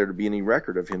doesn't want there to be any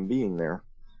record of him being there.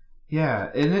 Yeah,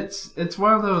 and it's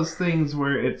one of those things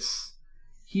where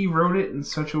he wrote it in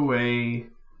such a way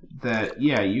that,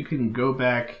 you can go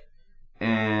back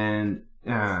and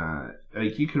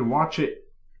you can watch it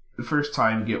the first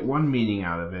time, get one meaning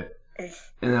out of it,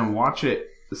 and then watch it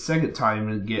the second time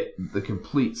and get the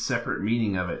complete separate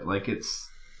meaning of it. Like it's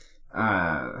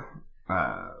I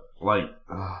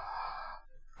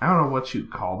don't know what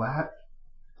you'd call that.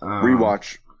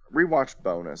 Rewatch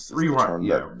bonus is the term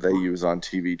that they use on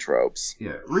TV tropes.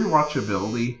 Yeah,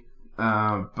 rewatchability.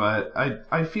 But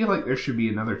I feel like there should be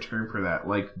another term for that,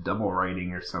 like double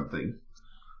writing or something.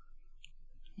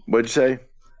 What'd you say?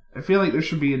 I feel like there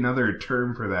should be another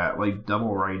term for that, like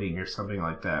double writing or something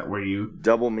like that, where you...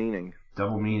 Double meaning.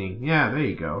 Double meaning. Yeah, there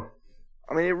you go.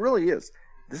 I mean, it really is.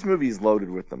 This movie is loaded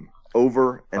with them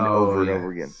over and over and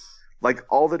over again. Like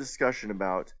all the discussion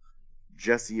about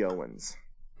Jesse Owens.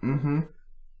 And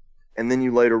then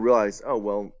you later realize, oh,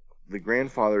 well, the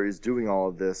grandfather is doing all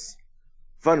of this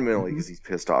fundamentally because he's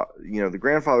pissed off. The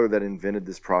grandfather that invented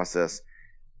this process,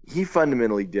 he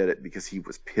fundamentally did it because he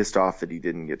was pissed off that he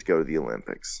didn't get to go to the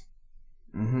Olympics.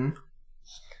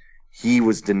 He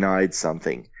was denied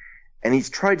something. And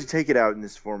he's tried to take it out in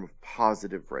this form of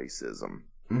positive racism.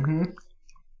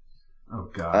 Oh,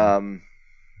 God.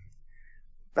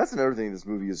 That's another thing this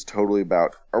movie is totally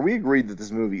about. Are we agreed that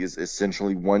this movie is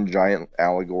essentially one giant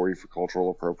allegory for cultural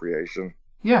appropriation?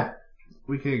 Yeah,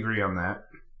 we can agree on that.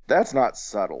 That's not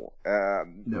subtle.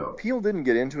 No. Peele didn't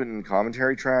get into it in the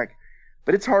commentary track,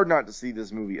 but it's hard not to see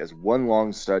this movie as one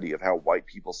long study of how white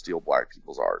people steal black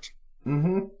people's art.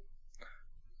 And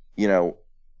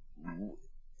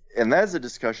that is a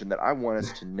discussion that I want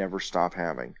us to never stop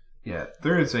having. Yeah,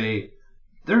 there is a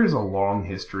there's a long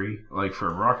history, like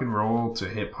from rock and roll to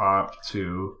hip hop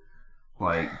to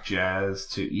like jazz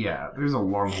to there's a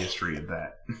long history of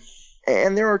that.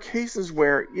 And there are cases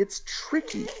where it's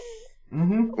tricky.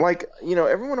 Mm-hmm. Like,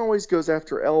 everyone always goes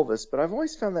after Elvis, but I've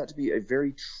always found that to be a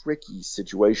very tricky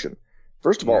situation.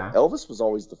 First of all, Elvis was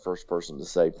always the first person to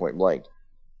say point blank,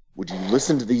 would you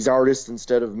listen to these artists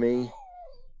instead of me?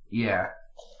 Yeah.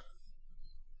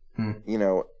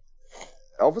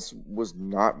 Elvis was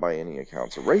not by any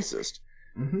accounts a racist,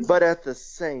 but at the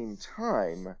same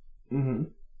time,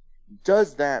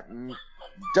 does that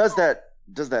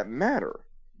matter?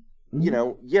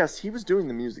 Yes, he was doing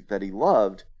the music that he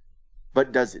loved,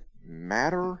 but does it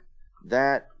matter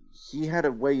that he had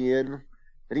a way in,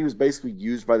 that he was basically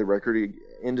used by the record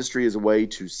industry as a way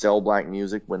to sell black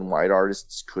music when white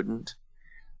artists couldn't,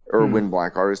 or when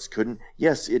black artists couldn't?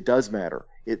 Yes, it does matter.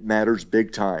 It matters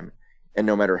big time. And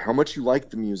no matter how much you like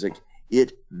the music,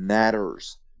 it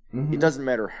matters. It doesn't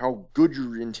matter how good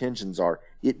your intentions are.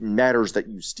 It matters that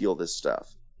you steal this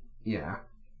stuff. Yeah.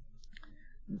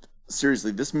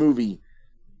 Seriously, this movie,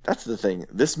 that's the thing.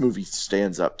 This movie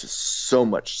stands up to so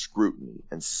much scrutiny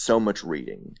and so much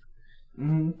reading.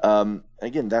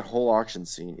 Again, that whole auction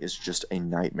scene is just a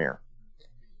nightmare.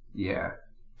 Yeah.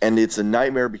 And it's a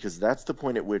nightmare because that's the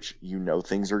point at which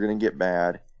things are going to get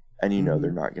bad, and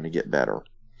they're not going to get better.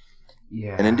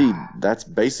 Yeah. And indeed, that's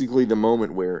basically the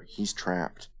moment where he's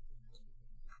trapped.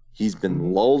 He's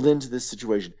been lulled into this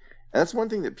situation. And that's one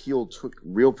thing that Peele took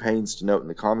real pains to note in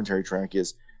the commentary track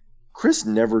is Chris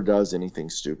never does anything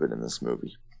stupid in this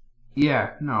movie.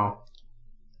 Yeah, no.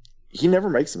 He never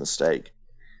makes a mistake.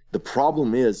 The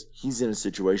problem is he's in a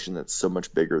situation that's so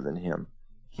much bigger than him.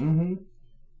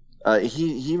 He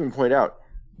even pointed out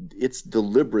it's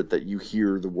deliberate that you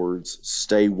hear the words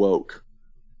 "stay woke"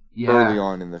 early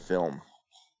on in the film.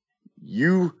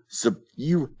 You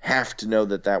have to know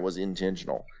that was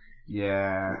intentional.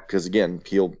 Yeah. Because again,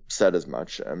 Peele said as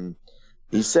much.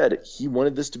 He said he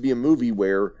wanted this to be a movie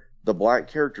where the black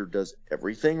character does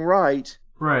everything right.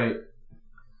 Right.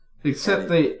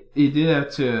 Except he did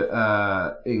have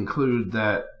to include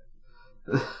that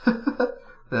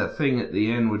that thing at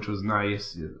the end, which was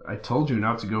nice. I told you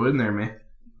not to go in there, man.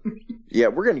 Yeah,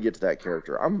 we're going to get to that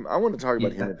character. I want to talk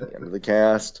about him at the end of the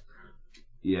cast.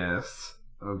 Yes.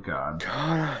 Oh, God.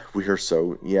 We are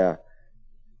so... Yeah.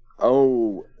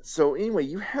 Oh, so anyway,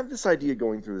 you have this idea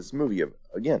going through this movie of,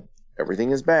 again,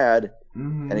 everything is bad,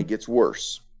 and it gets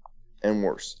worse and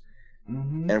worse.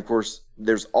 And, of course,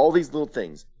 there's all these little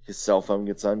things. His cell phone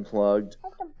gets unplugged.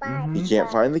 He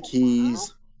can't find the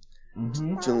keys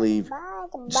to leave.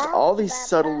 Just all these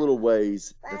subtle little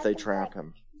ways that they trap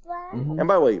him. And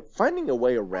by the way, finding a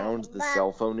way around the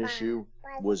cell phone issue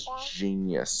was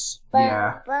genius.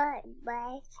 Yeah.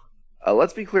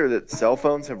 Let's be clear that cell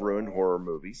phones have ruined horror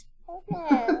movies.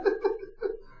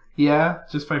 Yeah,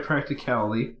 just by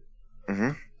practicality.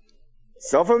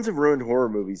 Cell phones have ruined horror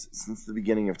movies since the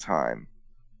beginning of time.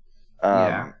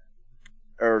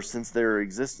 Or since their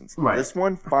existence. Right. This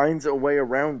one finds a way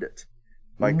around it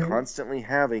by constantly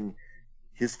having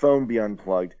his phone be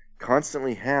unplugged,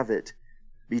 constantly have it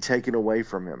be taken away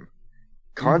from him,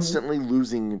 constantly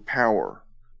losing power.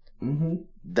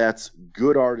 That's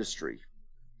good artistry.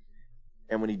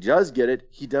 And when he does get it,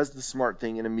 he does the smart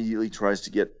thing and immediately tries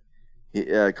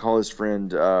to call his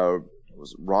friend,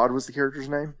 Rod was the character's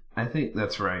name? I think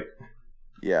that's right.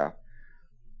 Yeah.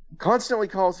 Constantly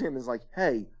calls him and is like,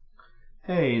 hey,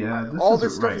 this all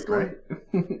this stuff right, is going...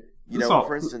 Right?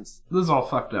 For instance... This is all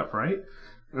fucked up, right?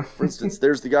 For instance,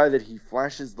 there's the guy that he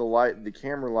flashes the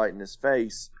camera light in his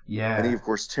face. Yeah. And he, of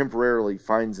course, temporarily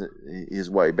finds his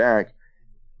way back.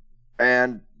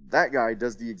 And that guy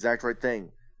does the exact right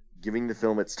thing, giving the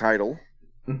film its title.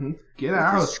 Get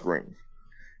out. Scream.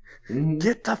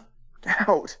 Get the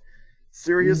out.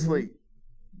 Seriously.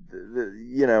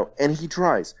 And he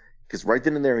tries. Because right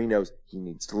then and there he knows he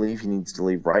needs to leave. He needs to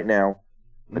leave right now.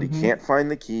 But he can't find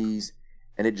the keys.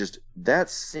 And it just, that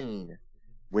scene,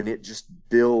 when it just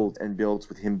builds and builds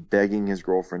with him begging his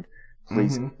girlfriend,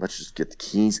 please, let's just get the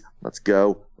keys. Let's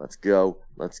go. Let's go.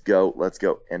 Let's go. Let's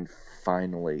go. And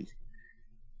finally.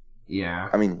 Yeah.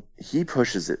 I mean, he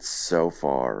pushes it so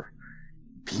far.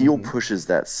 Peele pushes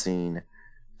that scene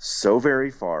so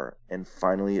very far. And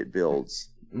finally it builds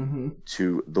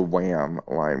to the wham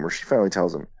line where she finally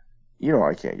tells him,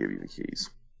 I can't give you the keys.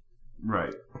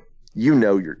 Right. You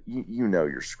know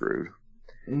you're screwed.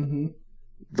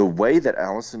 The way that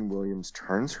Allison Williams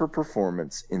turns her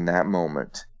performance in that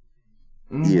moment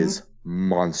is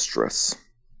monstrous.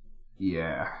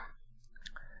 Yeah.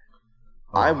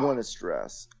 I want to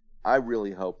stress, I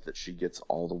really hope that she gets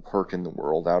all the work in the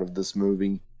world out of this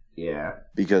movie. Yeah.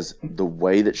 Because the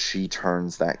way that she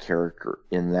turns that character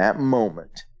in that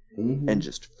moment Mm-hmm. and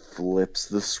just flips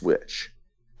the switch.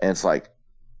 And it's like,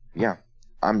 yeah,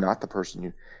 I'm not the person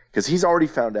you... Because he's already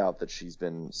found out that she's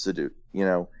been seduced, you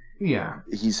know? Yeah.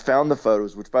 He's found the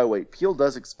photos, which, by the way, Peele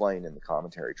does explain in the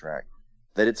commentary track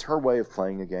that it's her way of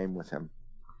playing a game with him.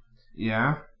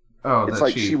 Yeah? Oh, It's that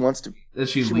like she wants to... That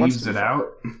she wants leaves to it be- out?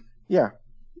 Yeah.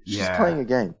 She's playing a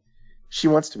game. She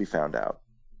wants to be found out.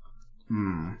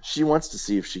 Hmm. She wants to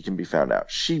see if she can be found out.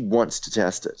 She wants to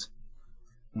test it.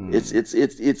 Hmm.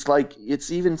 It's like, it's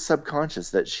even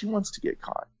subconscious that she wants to get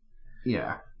caught.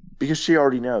 Yeah. Because she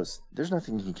already knows there's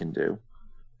nothing he can do.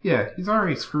 Yeah, he's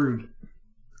already screwed.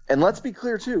 And let's be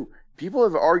clear, too. People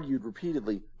have argued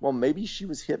repeatedly, well, maybe she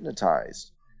was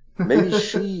hypnotized. Maybe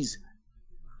she's...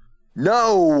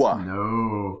 No!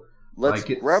 No. Let's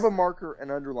Like, grab a marker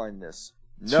and underline this.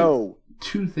 No.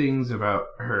 Two things about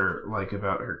her,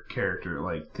 about her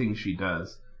character, things she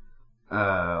does.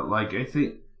 I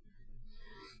think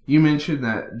you mentioned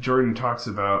that Jordan talks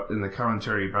about in the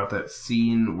commentary about that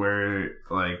scene where,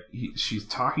 she's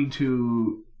talking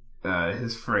to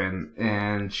his friend,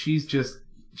 and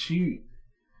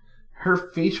her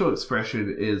facial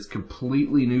expression is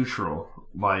completely neutral,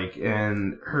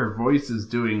 and her voice is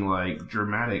doing,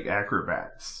 dramatic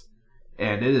acrobats.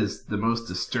 And it is the most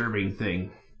disturbing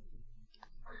thing.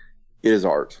 It is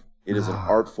art. It is an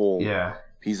artful Yeah.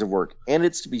 piece of work. And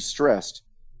it's to be stressed,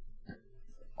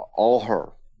 all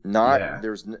her. Not,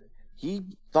 Yeah. He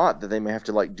thought that they may have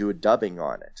to, do a dubbing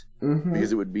on it. Mm-hmm.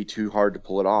 Because it would be too hard to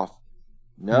pull it off.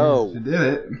 No. She did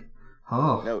it.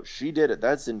 Oh. No, she did it.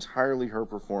 That's entirely her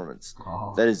performance.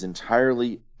 Oh. That is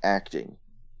entirely acting.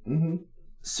 Mm-hmm.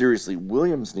 Seriously,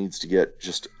 Williams needs to get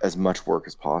just as much work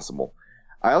as possible.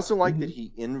 I also like that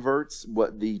he inverts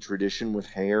what the tradition with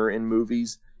hair in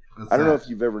movies. I don't know if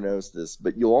you've ever noticed this,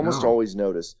 but you'll almost always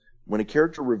notice when a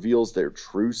character reveals their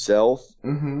true self,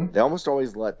 they almost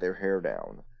always let their hair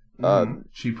down.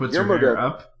 She puts her hair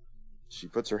up? She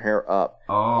puts her hair up.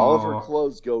 Oh. All of her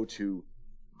clothes go to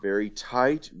very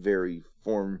tight, very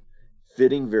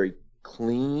form-fitting, very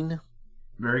clean.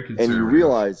 Very conservative. And you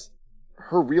realize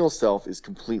her real self is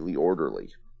completely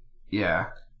orderly. Yeah.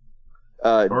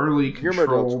 Orderly,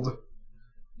 controlled.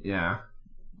 Yeah.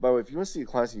 By the way, if you want to see a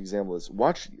classic example of this,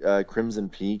 watch Crimson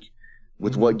Peak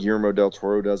with what Guillermo del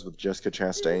Toro does with Jessica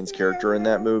Chastain's character in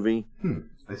that movie.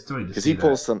 I still need to see that. Because he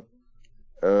pulls some...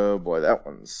 Oh, boy, that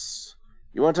one's...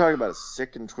 You want to talk about a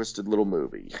sick and twisted little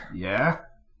movie. Yeah?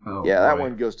 Oh, yeah, boy. that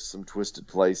one goes to some twisted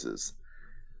places.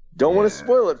 Don't want to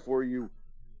spoil it for you,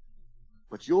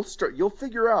 but you'll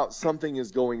figure out something is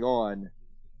going on.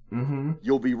 Mm-hmm.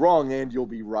 You'll be wrong and you'll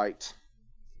be right.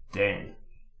 Dang.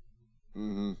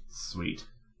 Mm-hmm. Sweet.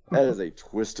 That is a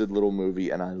twisted little movie,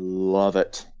 and I love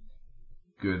it.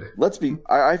 Good.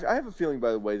 I have a feeling,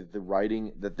 by the way, that the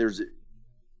writing, that there's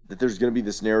going to be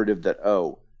this narrative that,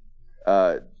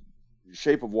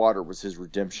 Shape of Water was his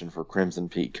redemption for Crimson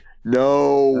Peak.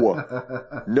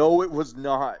 No! No, it was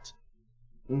not.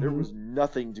 There was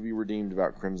nothing to be redeemed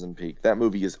about Crimson Peak. That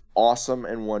movie is awesome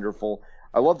and wonderful.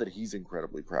 I love that he's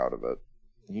incredibly proud of it.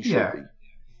 He should be.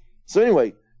 So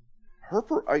anyway,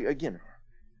 again,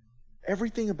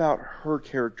 everything about her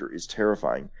character is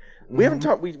terrifying. We haven't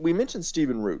talked. We mentioned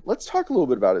Stephen Root. Let's talk a little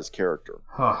bit about his character,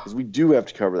 because we do have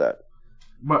to cover that.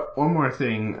 But one more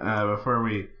thing before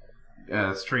we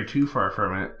stray too far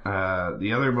from it.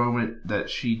 The other moment that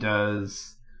she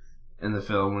does in the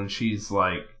film when she's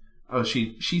like,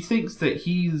 she thinks that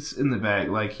he's in the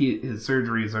bag, his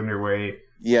surgery is underway.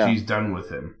 Yeah, she's done with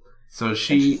him. So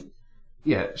she's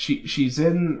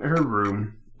in her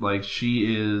room,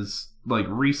 she is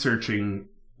researching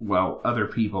other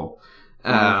people,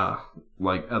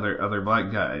 other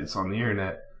black guys on the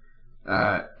internet,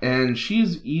 and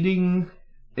she's eating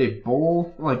a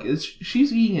bowl,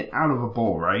 she's eating it out of a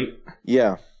bowl, right?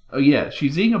 Yeah. Oh yeah,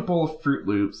 she's eating a bowl of Fruit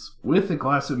Loops with a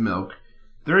glass of milk.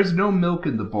 There is no milk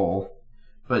in the bowl,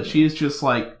 but she is just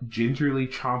gingerly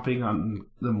chomping on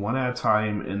them one at a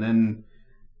time, and then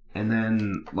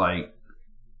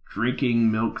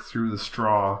drinking milk through the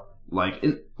straw,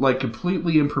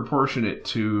 completely improportionate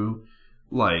to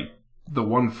the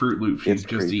one Fruit Loop she's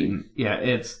just eaten. Yeah,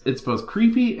 it's both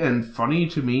creepy and funny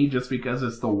to me, just because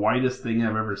it's the whitest thing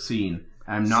I've ever seen.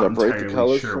 I'm not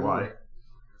entirely sure why.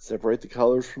 Separate the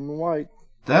colors from the white.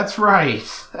 That's right.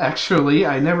 Actually,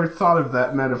 I never thought of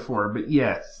that metaphor, but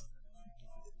yes.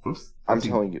 Oops. I'm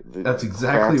telling you. That's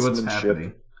exactly what's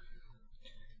happening.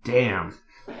 Damn.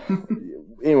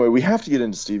 Anyway, we have to get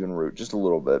into Stephen Root just a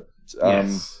little bit.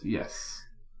 Yes.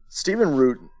 Stephen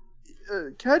Root,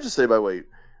 can I just say, by the way,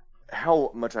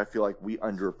 how much I feel like we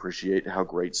underappreciate how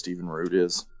great Stephen Root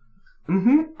is?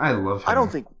 I love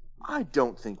him. I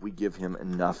don't think we give him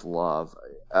enough love.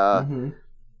 I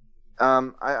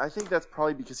think that's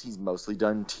probably because he's mostly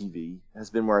done TV. Has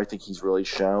been where I think he's really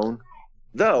shown.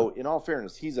 Though, in all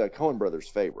fairness, he's a Coen Brothers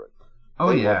favorite.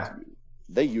 Oh, yeah.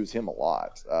 They use him a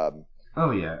lot.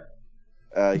 Oh, yeah.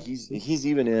 He's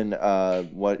even in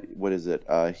what is it?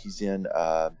 He's in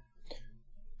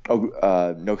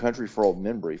No Country for Old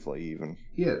Men briefly, even.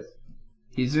 He is.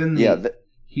 He's in the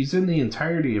he's in the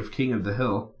entirety of King of the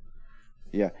Hill.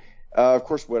 Yeah. Of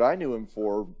course, what I knew him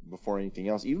for before anything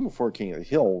else, even before King of the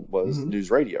Hill, was news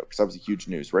radio, because I was a huge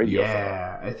news radio fan.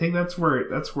 Yeah, I think that's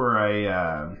where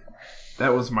I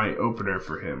that was my opener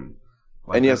for him.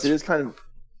 Like, and yes, it is kind of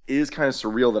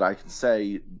surreal that I can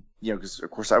say, because of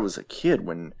course I was a kid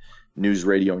when news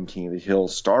radio and King of the Hill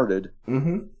started.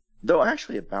 Though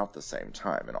actually about the same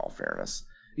time, in all fairness.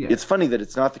 Yeah. It's funny that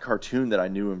it's not the cartoon that I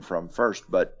knew him from first,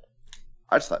 but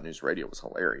I just thought news radio was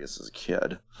hilarious as a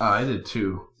kid. I did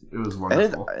too. It was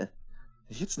wonderful.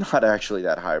 It's not actually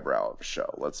that highbrow of a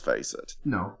show, let's face it.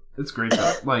 No, it's great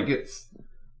though. Like, it's...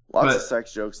 Lots of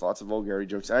sex jokes, lots of vulgarity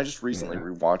jokes. And I just recently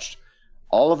rewatched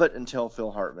all of it until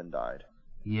Phil Hartman died.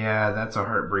 Yeah, that's a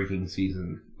heartbreaking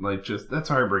season. That's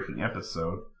a heartbreaking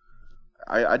episode.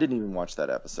 I didn't even watch that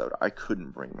episode. I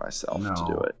couldn't bring myself to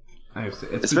do it. I have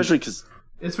to, especially because...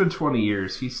 It's been 20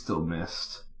 years. He's still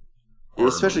missed.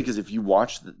 Especially because if you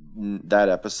watch that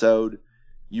episode,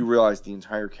 you realize the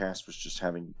entire cast was just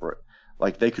having...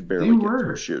 they could barely get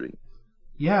through shooting.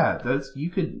 Yeah,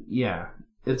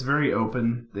 it's very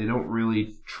open. They don't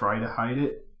really try to hide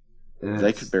it.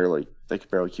 They could barely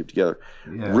keep together.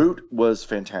 Yeah. Root was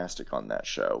fantastic on that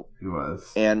show. He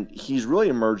was. And he's really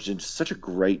emerged into such a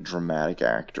great dramatic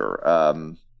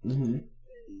actor.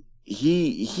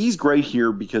 He's great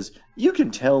here because you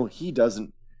can tell he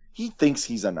thinks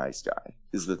he's a nice guy,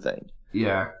 is the thing.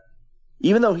 Yeah.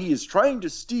 Even though he is trying to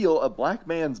steal a black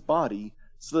man's body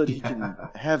so that he can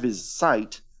have his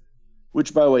sight,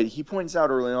 which, by the way, he points out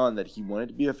early on that he wanted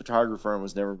to be a photographer and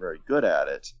was never very good at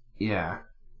it. Yeah.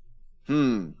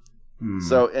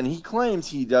 So, and he claims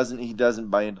he doesn't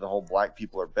buy into the whole black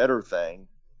people are better thing,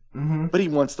 but he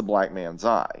wants the black man's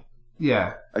eye.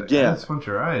 Yeah. Again. I just want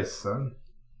your eyes, son.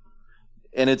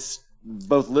 And it's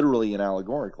both literally and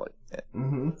allegorically.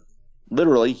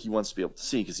 Literally, he wants to be able to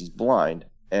see because he's blind,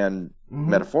 and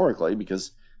metaphorically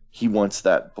because he wants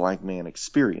that black man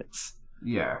experience.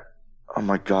 Yeah. Oh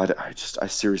my God, I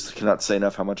seriously cannot say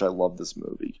enough how much I love this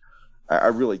movie. I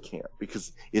really can't,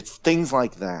 because it's things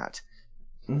like that.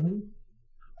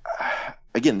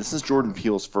 Again, this is Jordan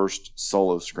Peele's first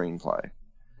solo screenplay.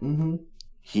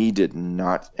 He did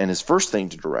not, and his first thing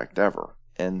to direct ever.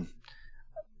 And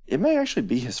it may actually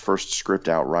be his first script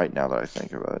out right now that I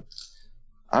think of it.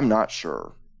 I'm not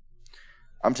sure.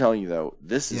 I'm telling you though,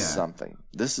 this is something.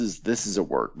 This is a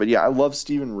work. But yeah, I love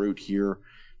Stephen Root here.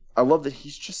 I love that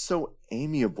he's just so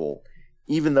amiable,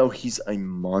 even though he's a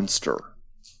monster.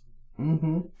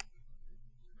 And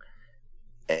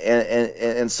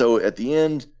so at the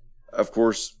end, of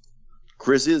course,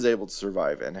 Chris is able to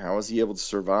survive. And how is he able to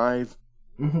survive?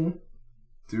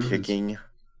 Picking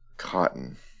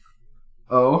cotton.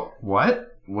 Oh,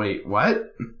 what? Wait,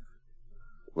 what?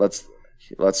 Let's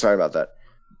talk about that.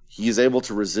 He is able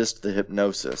to resist the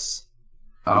hypnosis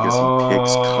because he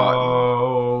picks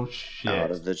cotton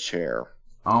out of the chair.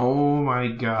 Oh my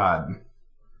God.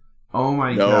 Oh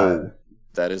my God. No,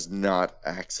 that is not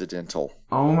accidental.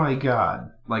 Oh my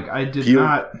God. I did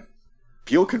not...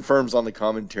 Peele confirms on the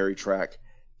commentary track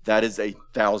that is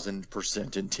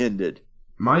 1,000% intended.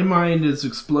 My mind is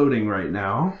exploding right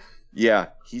now. Yeah,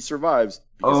 he survives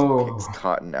because he picks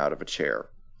cotton out of a chair.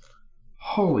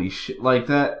 Holy shit.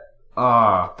 That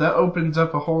opens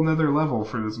up a whole nother level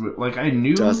for this movie. I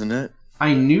knew... Doesn't it?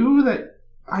 I knew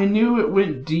it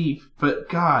went deep, but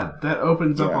God, that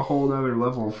opens up a whole nother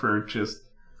level for just...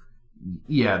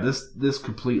 Yeah, this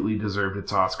completely deserved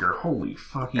its Oscar. Holy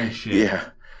fucking shit. Yeah.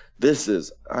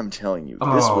 I'm telling you,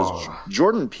 this was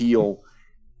Jordan Peele.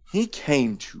 He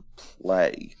came to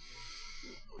play.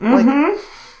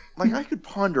 I could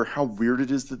ponder how weird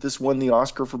it is that this won the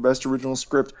Oscar for Best Original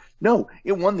Script. No,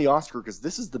 it won the Oscar because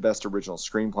this is the best original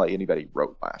screenplay anybody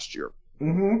wrote last year.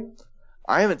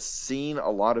 I haven't seen a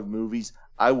lot of movies.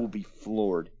 I will be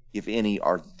floored if any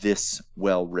are this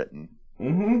well written.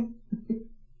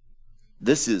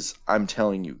 This is, I'm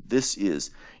telling you,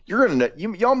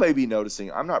 y'all may be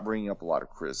noticing I'm not bringing up a lot of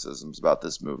criticisms about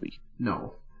this movie.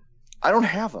 No. I don't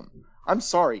have them. I'm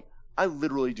sorry. I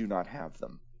literally do not have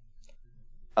them.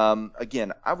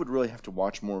 Again, I would really have to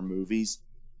watch more movies.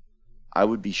 I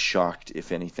would be shocked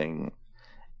if anything.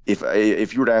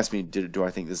 If you were to ask me, do I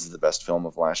think this is the best film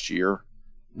of last year?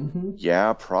 Mm-hmm.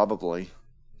 Yeah, probably.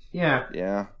 Yeah.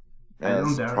 Yeah. I don't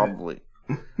That's doubt probably.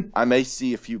 I may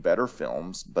see a few better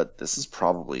films, but this is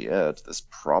probably it. This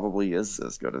probably is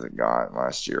as good as it got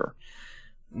last year.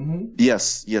 Mm-hmm.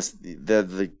 Yes.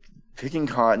 The picking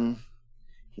cotton,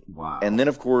 Wow. and then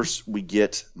of course we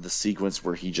get the sequence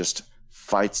where he just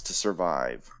fights to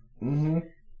survive. Mm-hmm.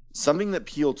 Something that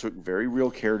Peele took very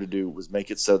real care to do was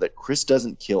make it so that Chris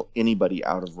doesn't kill anybody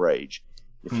out of rage.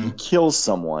 If he kills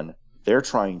someone, they're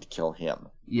trying to kill him.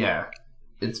 Yeah.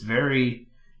 It's very...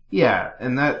 Yeah,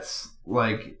 and that's,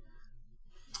 like...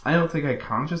 I don't think I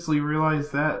consciously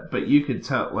realized that, but you could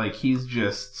tell, like, he's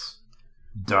just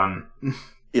done.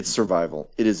 It's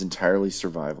survival. It is entirely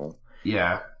survival.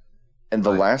 Yeah. And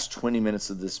the last 20 minutes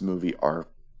of this movie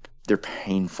they're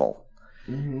painful.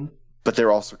 Mm-hmm. But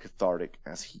they're also cathartic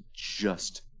as he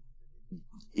just...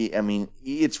 I mean,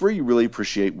 it's where you really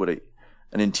appreciate what an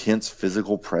intense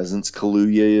physical presence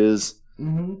Kaluuya is.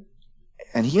 Mm-hmm.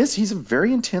 And he's a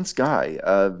very intense guy.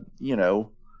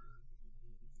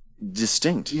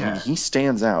 Distinct. Yeah. He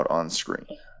stands out on screen.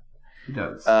 He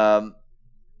does.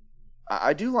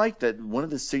 I do like that one of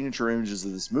the signature images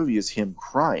of this movie is him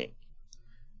crying.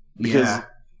 Because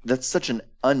that's such an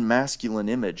unmasculine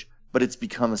image, but it's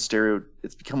become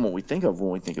it's become what we think of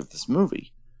when we think of this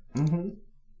movie. Mm-hmm.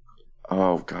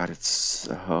 Oh God, it's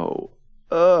so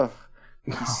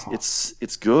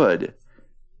it's good.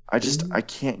 I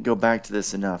can't go back to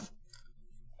this enough.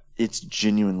 It's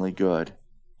genuinely good.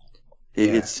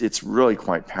 It's really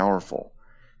quite powerful.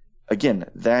 Again,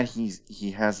 that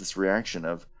he has this reaction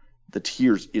of the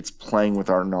tears. It's playing with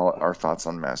our thoughts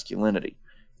on masculinity.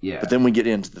 Yeah. But then we get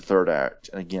into the third act,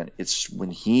 and again, it's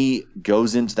when he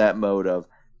goes into that mode of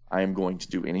I am going to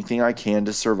do anything I can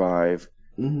to survive.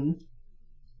 Mm-hmm.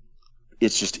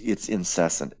 It's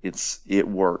incessant. It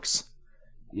works.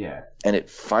 Yeah. And it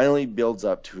finally builds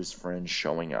up to his friend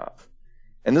showing up.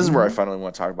 And this is where I finally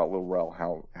want to talk about Lil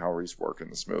Rel Howery's work in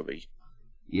this movie.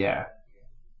 Yeah.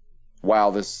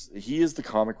 Wow, he is the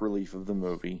comic relief of the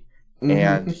movie,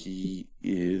 and he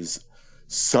is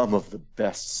some of the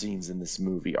best scenes in this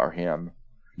movie are him.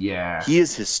 Yeah. He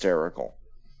is hysterical.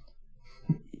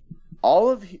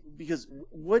 Because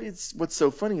what's so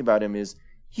funny about him is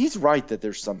he's right that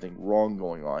there's something wrong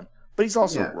going on, but he's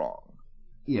also wrong.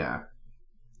 Yeah.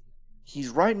 He's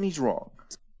right and he's wrong.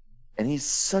 And he's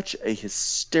such a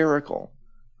hysterically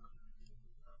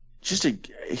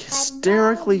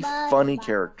funny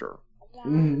character.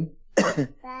 Mm-hmm.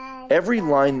 Every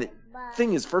line,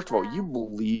 thing is, first of all, you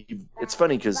believe, it's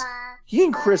funny because he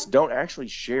and Chris don't actually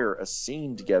share a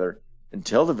scene together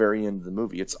until the very end of the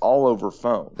movie. It's all over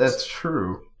phones. That's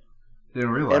true.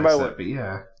 Didn't realize that, but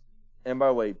yeah. And by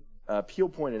the way, Peele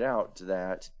pointed out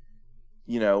that,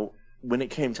 when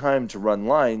it came time to run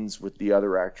lines with the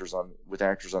other actors on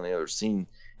the other scene,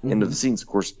 end of the scenes, of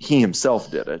course, he himself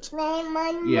did it.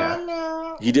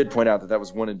 Yeah. He did point out that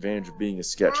was one advantage of being a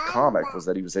sketch comic, was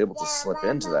that he was able to slip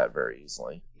into that very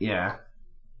easily. Yeah.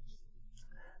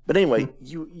 But anyway,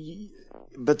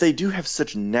 but they do have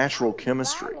such natural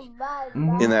chemistry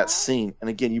in that scene. And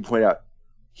again, you point out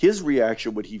his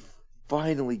reaction when he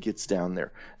finally gets down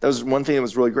there. That was one thing that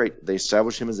was really great. They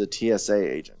established him as a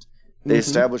TSA agent. They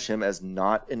establish him as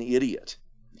not an idiot.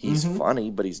 He's funny,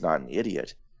 but he's not an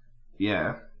idiot.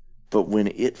 Yeah. But when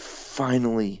it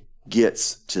finally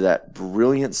gets to that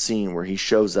brilliant scene where he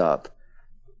shows up,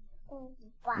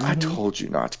 I told you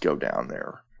not to go down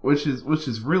there. Which is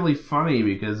really funny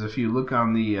because if you look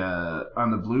on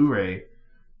the Blu-ray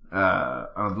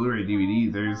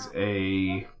DVD,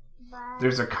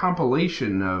 there's a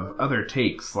compilation of other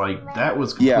takes. Like that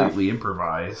was completely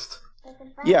improvised.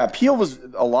 Yeah, Peele was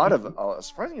a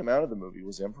surprising amount of the movie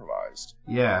was improvised.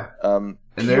 Yeah, and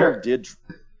Peele did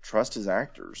trust his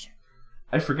actors.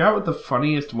 I forgot what the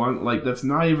funniest one. Like that's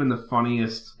not even the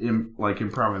funniest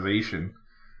improvisation.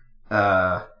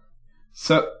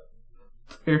 So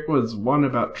there was one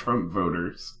about Trump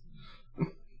voters.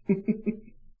 And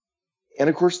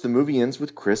of course, the movie ends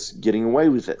with Chris getting away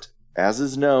with it. As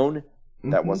is known,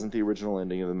 that wasn't the original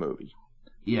ending of the movie.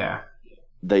 Yeah.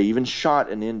 They even shot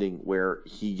an ending where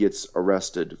he gets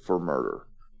arrested for murder.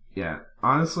 Yeah.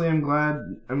 Honestly, I'm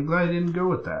glad I didn't go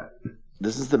with that.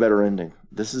 This is the better ending.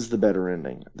 This is the better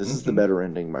ending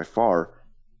by far.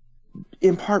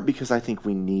 In part because I think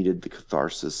we needed the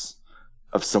catharsis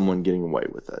of someone getting away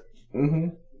with it. Mm-hmm.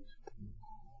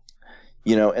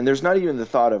 And there's not even the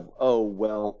thought of, oh,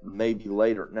 well, maybe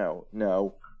later.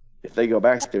 No. If they go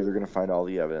back there, they're going to find all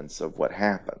the evidence of what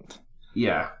happened.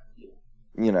 Yeah.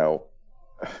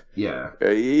 Yeah.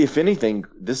 If anything,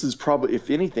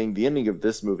 the ending of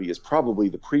this movie is probably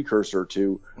the precursor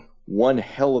to one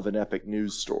hell of an epic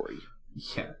news story.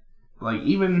 Yeah. Like,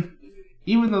 even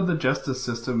though the justice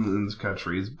system in this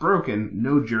country is broken,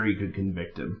 no jury could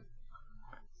convict him.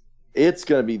 It's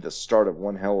going to be the start of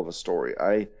one hell of a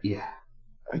story. Yeah.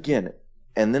 Again,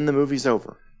 and then the movie's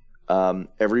over.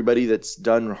 Everybody that's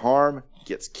done harm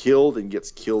gets killed and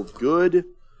gets killed good.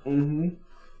 Mm-hmm.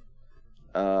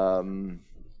 And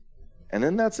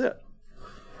then that's it.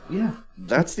 Yeah.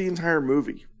 That's the entire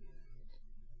movie.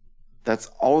 That's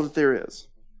all that there is.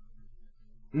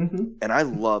 Mm-hmm. And I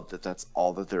love that that's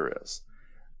all that there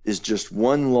is just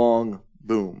one long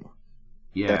boom.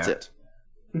 Yeah. That's it.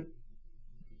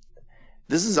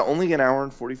 This is only an hour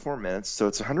and 44 minutes, so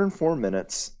it's 104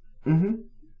 minutes. Mm-hmm.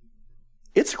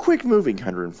 It's a quick moving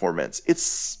 104 minutes.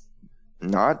 It's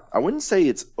not, I wouldn't say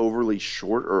it's overly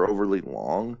short or overly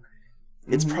long.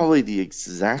 It's probably the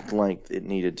exact length it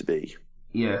needed to be.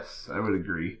 Yes, I would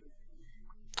agree.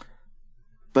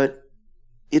 But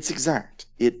it's exact.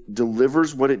 It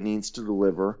delivers what it needs to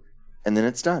deliver, and then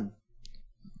it's done.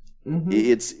 Mm-hmm.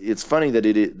 It's funny that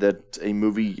that a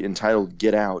movie entitled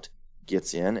Get Out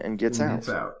gets in and gets out. Gets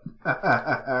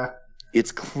out.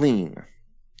 It's clean.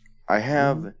 I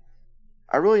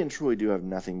really and truly do have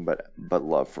nothing but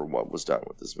love for what was done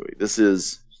with this movie. This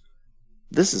is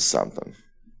something.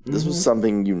 This was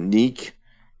something unique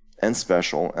and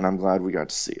special, and I'm glad we got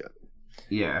to see it.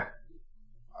 Yeah.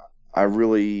 I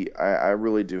really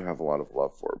do have a lot of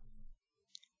love for it.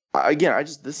 Again,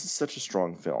 this is such a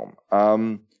strong film.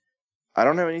 I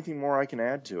don't have anything more I can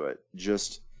add to it.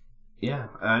 Just yeah,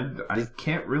 I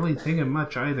can't really think of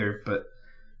much either, but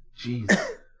jeez.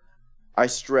 I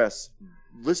stress,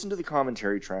 listen to the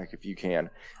commentary track if you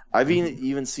can. I've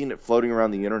even seen it floating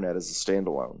around the internet as a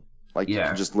standalone. Like you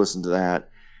can just listen to that.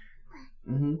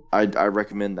 Mm-hmm. I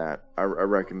recommend that. I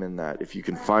recommend that if you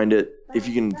can find it. If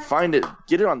you can find it,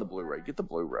 get it on the Blu-ray. Get the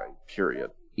Blu-ray.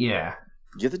 Period. Yeah.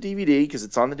 Get the DVD because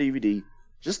it's on the DVD.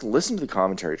 Just listen to the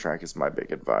commentary track is my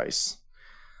big advice.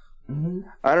 Mm-hmm.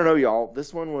 I don't know, y'all.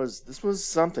 This was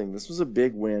something. This was a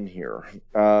big win here.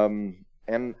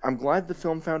 And I'm glad the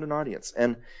film found an audience.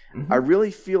 And I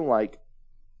really feel like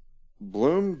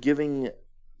Bloom giving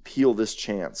Peele this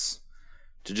chance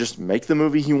to just make the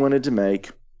movie he wanted to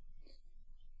make.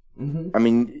 I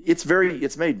mean, it's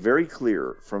made very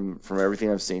clear from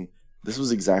everything I've seen. This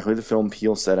was exactly the film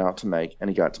Peele set out to make, and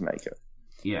he got to make it.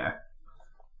 Yeah.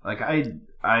 Like I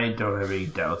don't have any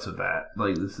doubts of that.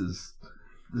 Like this is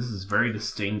very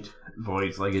distinct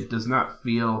voice. Like it does not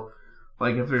feel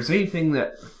like if there's anything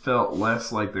that felt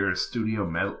less like there's studio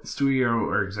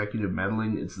or executive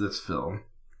meddling, it's this film.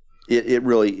 It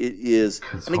really is.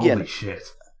 And again, holy shit.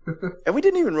 And we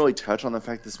didn't even really touch on the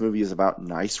fact this movie is about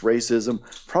nice racism,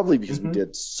 probably because we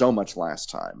did so much last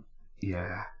time.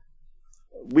 Yeah.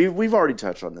 We've already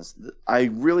touched on this. I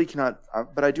really cannot,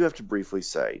 but I do have to briefly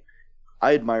say,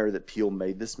 I admire that Peele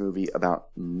made this movie about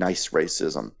nice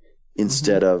racism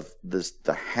instead of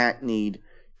the hackneyed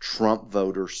Trump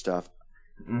voter stuff.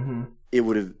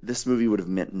 This movie would have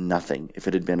meant nothing if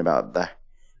it had been about the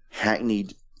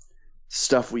hackneyed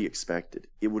stuff we expected.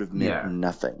 It would have meant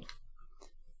nothing.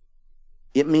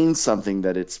 It means something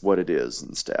that it's what it is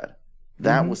instead.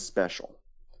 That was special.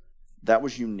 That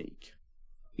was unique.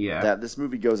 Yeah. That this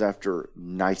movie goes after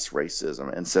nice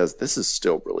racism and says, this is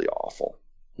still really awful.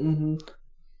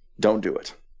 Don't do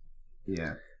it.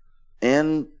 Yeah.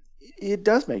 And it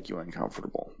does make you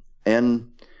uncomfortable.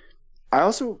 And I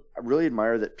also really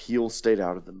admire that Peele stayed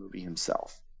out of the movie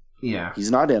himself. Yeah.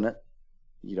 He's not in it.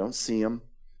 You don't see him.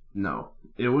 No.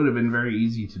 It would have been very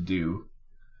easy to do.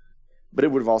 But it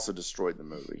would have also destroyed the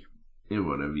movie. It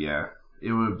would have, yeah.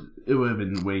 It would have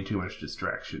been way too much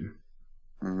distraction.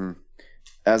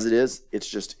 As it is, it's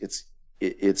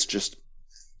just.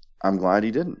 I'm glad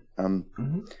he didn't.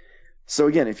 So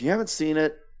again, if you haven't seen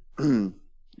it,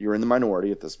 you're in the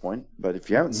minority at this point. But if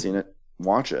you haven't seen it,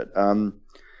 watch it.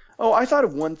 I thought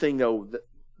of one thing though.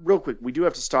 Real quick, we do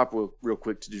have to stop real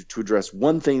quick to address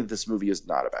one thing that this movie is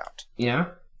not about.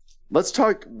 Yeah. Let's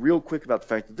talk real quick about the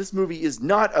fact that this movie is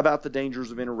not about the dangers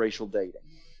of interracial dating.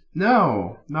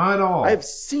 No, not at all. I've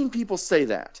seen people say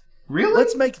that. Really?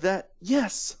 Let's make that.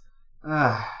 Yes.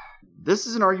 This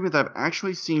is an argument that I've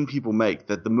actually seen people make,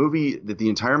 that the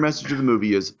entire message of the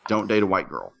movie is don't date a white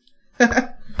girl.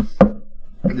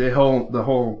 The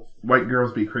whole white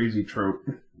girls be crazy trope.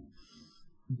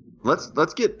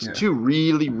 Let's get two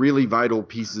really, really vital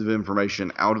pieces of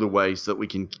information out of the way so that we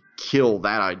can kill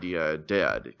that idea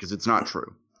dead, because it's not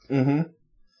true.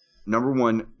 Number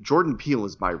one, Jordan Peele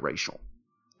is biracial.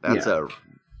 That's a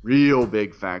real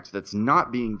big fact that's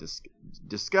not being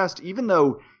discussed, even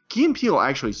though Key and Peele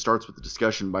actually starts with a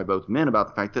discussion by both men about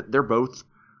the fact that they're both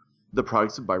the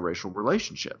products of biracial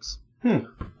relationships.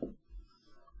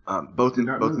 Both Did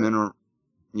not know men that. are.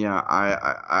 Yeah,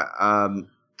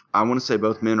 I want to say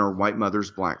both men are white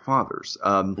mothers, black fathers.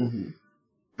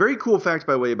 Very cool fact,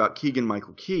 by the way, about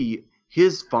Keegan-Michael Key.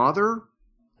 His father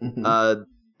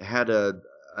had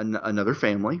another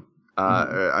family.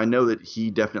 I know that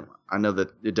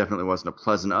it definitely wasn't a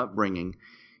pleasant upbringing.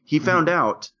 He found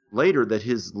out later that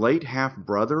his late half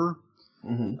brother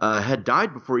had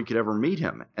died before he could ever meet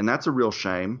him, and that's a real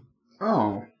shame.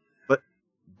 Oh.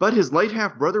 But his late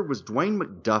half brother was Dwayne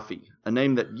McDuffie, a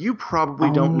name that you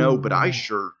probably don't know, but I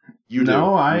sure you do.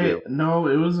 No,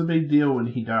 it was a big deal when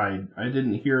he died. I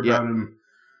didn't hear about him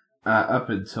up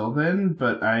until then,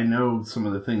 but I know some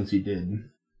of the things he did.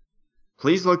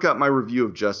 Please look up my review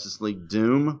of Justice League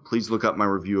Doom. Please look up my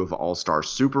review of All-Star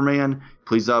Superman.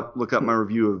 Please look up my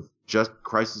review of Just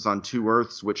Crisis on Two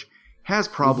Earths, which has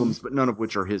problems, but none of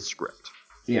which are his script.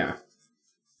 Yeah.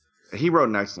 He wrote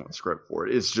an excellent script for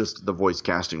it. It's just the voice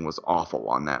casting was awful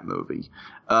on that movie.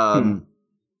 Dwayne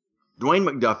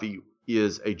McDuffie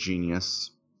is a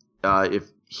genius. If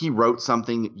he wrote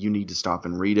something, you need to stop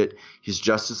and read it. His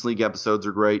Justice League episodes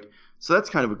are great. So that's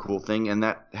kind of a cool thing, and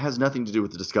that has nothing to do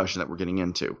with the discussion that we're getting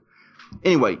into.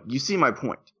 Anyway, you see my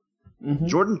point.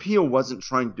 Jordan Peele wasn't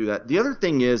trying to do that. The other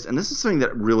thing is, and this is something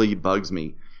that really bugs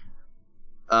me,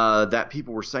 that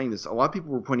people were saying this. A lot of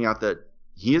people were pointing out that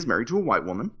he is married to a white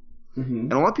woman.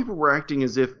 And a lot of people were acting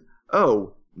as if,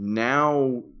 oh,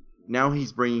 now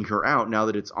he's bringing her out now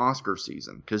that it's Oscar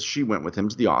season, because she went with him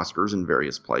to the Oscars in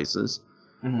various places.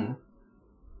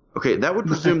 Okay, that would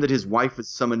presume that his wife is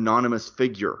some anonymous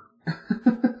figure.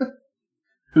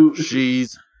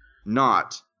 She's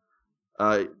not.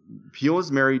 Peele is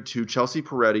married to Chelsea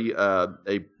Peretti,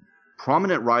 a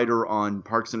prominent writer on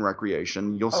Parks and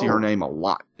Recreation. You'll see her name a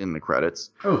lot in the credits.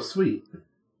 Oh, sweet.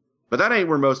 But that ain't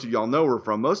where most of y'all know her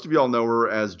from. Most of y'all know her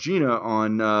as Gina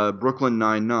on Brooklyn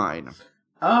Nine-Nine.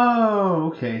 Oh,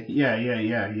 okay. Yeah.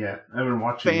 I've been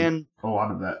watching a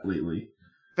lot of that lately.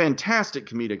 Fantastic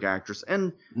comedic actress.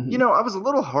 And, I was a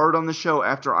little hard on the show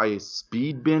after I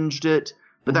speed binged it,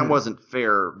 but that wasn't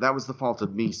fair. That was the fault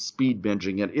of me speed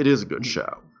binging it. It is a good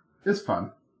show. It's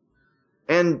fun.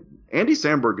 And Andy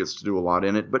Samberg gets to do a lot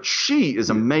in it, but she is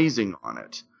amazing on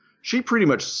it. She pretty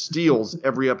much steals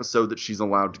every episode that she's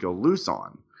allowed to go loose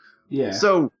on. Yeah.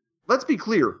 So, let's be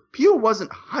clear. Peele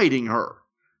wasn't hiding her.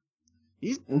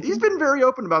 He's been very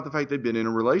open about the fact they've been in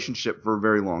a relationship for a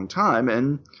very long time,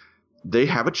 and they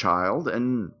have a child,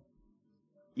 and,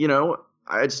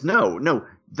 I just, no,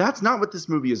 that's not what this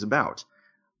movie is about.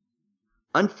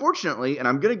 Unfortunately, and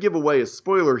I'm going to give away a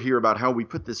spoiler here about how we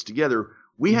put this together,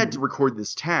 we had to record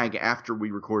this tag after we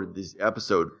recorded this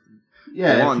episode.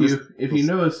 Yeah, if you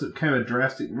notice a kind of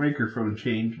drastic microphone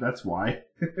change, that's why.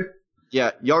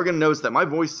 Yeah, y'all are going to notice that my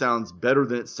voice sounds better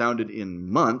than it sounded in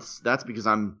months. That's because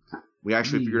we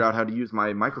actually figured out how to use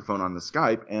my microphone on the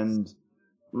Skype, and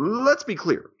let's be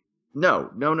clear. No.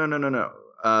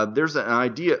 There's an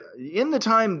idea. In the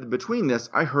time between this,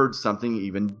 I heard something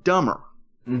even dumber.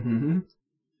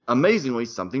 Amazingly,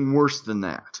 something worse than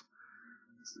that.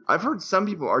 I've heard some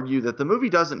people argue that the movie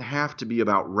doesn't have to be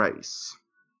about race.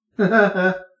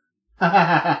 What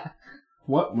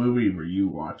movie were you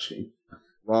watching?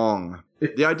 Wrong.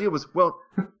 The idea was,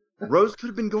 Rose could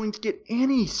have been going to get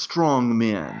any strong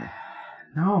men.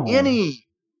 No. Any.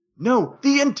 No,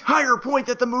 the entire point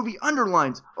that the movie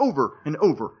underlines over and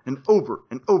over and over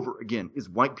and over again is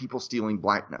white people stealing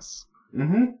blackness.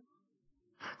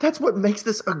 That's what makes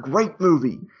this a great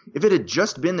movie. If it had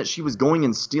just been that she was going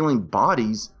and stealing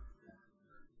bodies,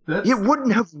 it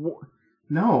wouldn't have...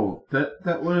 No,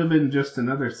 that would have been just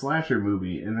another slasher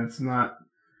movie, and that's not...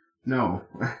 No.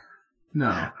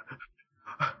 No.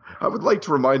 I would like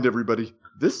to remind everybody,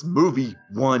 this movie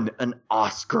won an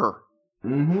Oscar.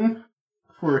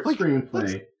 For its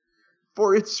screenplay.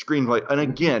 For its screenplay. And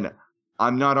again,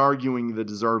 I'm not arguing the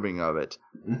deserving of it.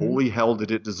 Holy hell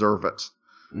did it deserve it.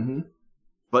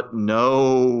 But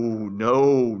no,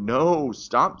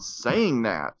 stop saying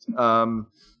that.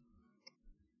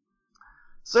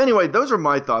 So anyway, those are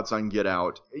my thoughts on Get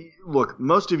Out. Look,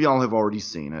 most of y'all have already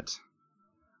seen it.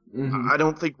 I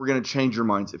don't think we're going to change your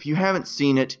minds. If you haven't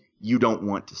seen it, you don't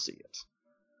want to see it.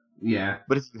 Yeah.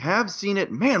 But if you have seen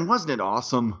it, man, wasn't it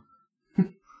awesome?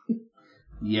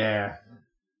 Yeah.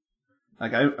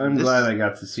 Like, I'm glad I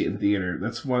got to see it in theater.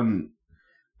 That's one...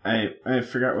 I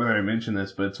forgot whether I mentioned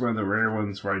this, but it's one of the rare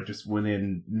ones where I just went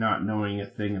in not knowing a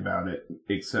thing about it,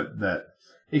 except that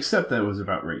it was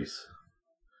about race.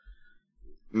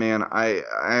 Man,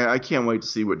 I can't wait to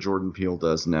see what Jordan Peele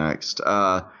does next.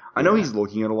 I know he's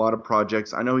looking at a lot of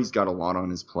projects. I know he's got a lot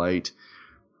on his plate.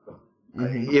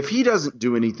 If he doesn't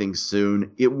do anything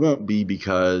soon, it won't be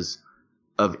because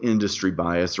of industry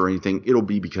bias or anything. It'll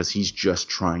be because he's just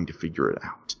trying to figure it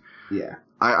out. Yeah.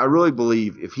 I really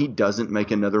believe if he doesn't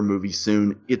make another movie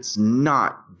soon, it's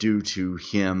not due to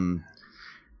him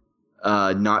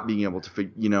not being able to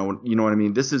figure, you know what I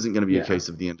mean? This isn't going to be a case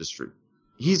of the industry.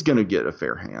 He's going to get a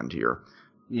fair hand here.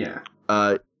 Yeah.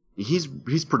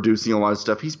 He's producing a lot of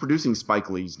stuff. He's producing Spike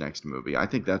Lee's next movie. I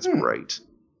think that's great.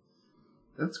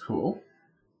 That's cool.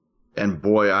 And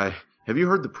boy, have you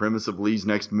heard the premise of Lee's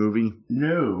next movie?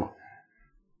 No.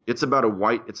 It's about a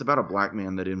black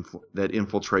man that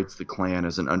infiltrates the Klan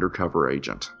as an undercover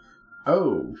agent.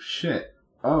 Oh shit.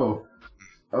 Oh.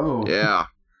 Yeah.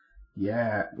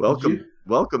 Yeah.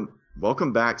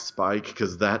 Welcome back, Spike,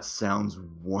 because that sounds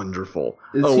wonderful.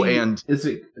 And is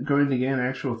it going to get an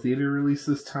actual theater release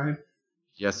this time?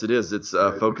 Yes, it is. It's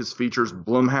Focus Features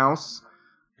Blumhouse.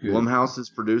 Good. Blumhouse is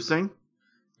producing.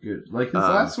 Good. Like his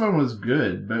last one was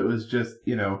good, but it was just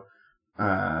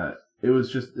it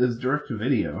was direct to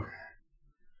video.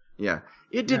 Yeah,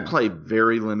 it did play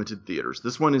very limited theaters.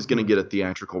 This one is going to get a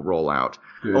theatrical rollout.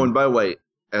 Good. Oh, and by the way,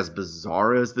 as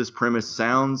bizarre as this premise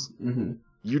sounds,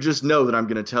 you just know that I'm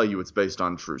going to tell you it's based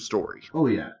on a true story. Oh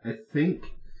yeah, I think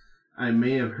I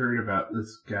may have heard about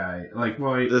this guy.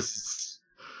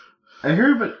 I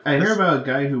heard about a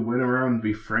guy who went around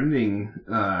befriending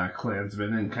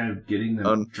Klansmen and kind of getting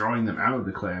them, drawing them out of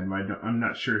the Klan. I'm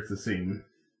not sure it's the same.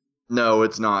 No,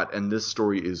 it's not. And this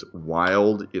story is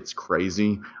wild. It's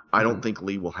crazy. I don't think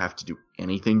Lee will have to do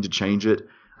anything to change it.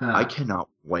 I cannot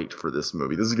wait for this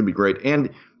movie. This is going to be great.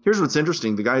 And here's what's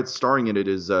interesting. The guy that's starring in it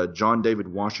is John David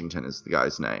Washington is the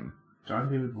guy's name.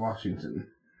 John David Washington.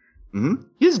 Mm-hmm.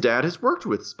 His dad has worked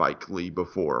with Spike Lee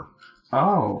before.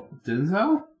 Oh,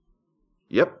 Denzel?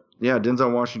 Yep. Yeah,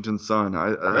 Denzel Washington's son.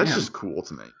 That's just cool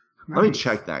to me. Nice. Let me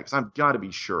check that because I've got to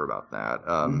be sure about that.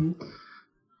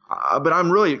 But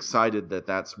I'm really excited that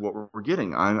that's what we're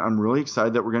getting. I'm really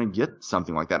excited that we're going to get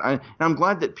something like that. And I'm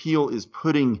glad that Peele is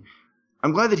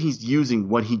I'm glad that he's using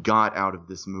what he got out of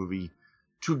this movie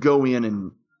to go in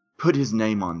and put his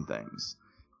name on things,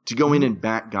 to go in and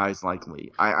back guys like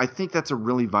Lee. I think that's a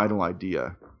really vital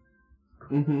idea.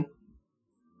 Mm-hmm.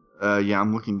 Yeah,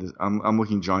 I'm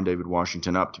looking John David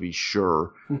Washington up to be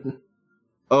sure.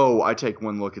 Oh, I take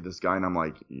one look at this guy and I'm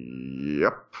like,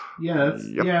 yep. Yeah,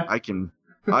 yeah. I can.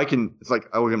 It's like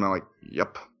I look at him and I'm like,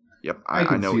 yep.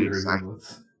 I know exactly.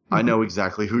 I know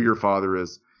exactly who your father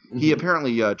is. He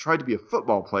apparently tried to be a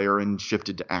football player and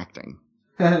shifted to acting.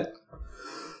 Yeah.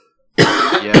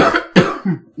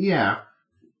 Yeah.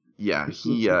 Yeah.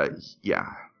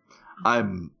 Yeah.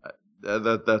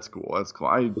 That's cool. That's cool.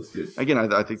 I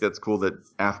think that's cool that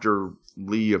after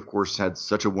Lee, of course, had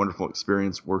such a wonderful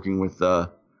experience working with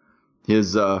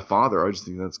his father. I just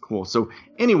think that's cool. So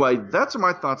anyway, that's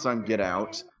my thoughts on Get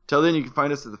Out. Till then, you can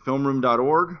find us at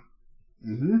thefilmroom.org.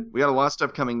 Mm-hmm. We got a lot of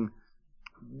stuff coming.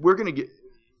 We're going to get...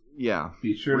 Yeah,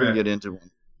 we're going to get into it.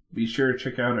 Be sure to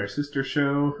check out our sister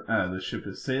show, The Ship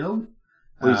Has Sailed.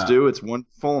 Please do. It's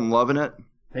wonderful. I'm loving it.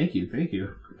 Thank you.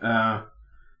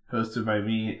 Hosted by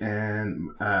me and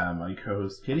my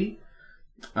co-host Kitty.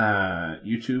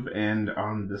 YouTube and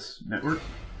on this network.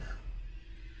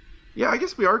 Yeah, I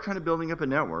guess we are kind of building up a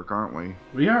network, aren't we?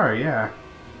 We are, yeah.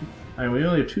 I mean, we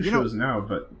only have 2 shows now,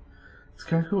 but it's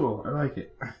kind of cool. I like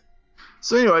it.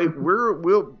 So anyway,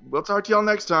 we'll talk to y'all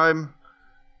next time.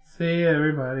 See ya,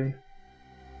 everybody.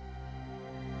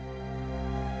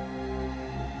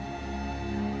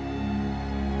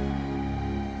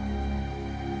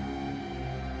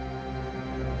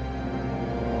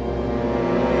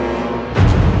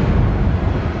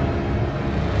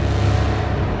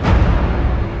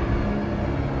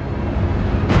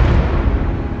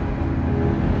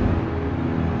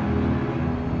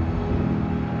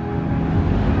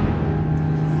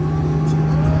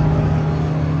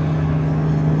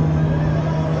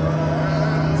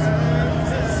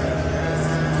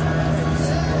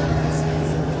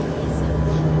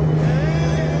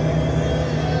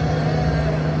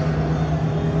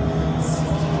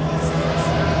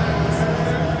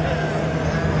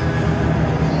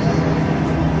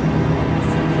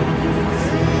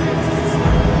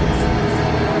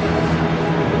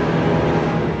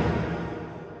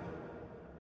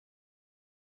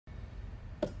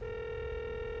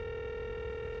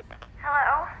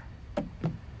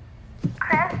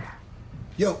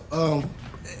 Yo,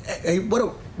 hey, what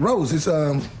up, Rose?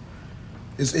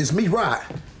 It's me, Rod.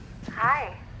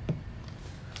 Hi.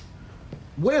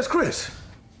 Where's Chris?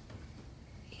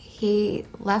 He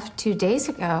left 2 days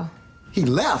ago. He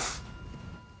left?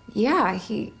 Yeah,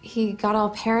 he got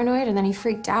all paranoid and then he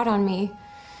freaked out on me.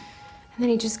 And then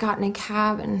he just got in a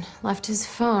cab and left his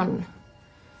phone.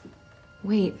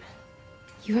 Wait,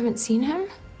 You haven't seen him?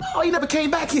 No, he never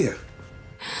came back here.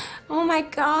 Oh my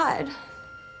God.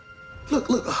 Look,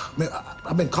 man,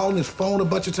 I've been calling his phone a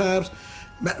bunch of times.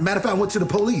 Matter of fact, I went to the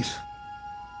police.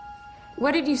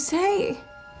 What did you say?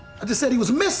 I just said he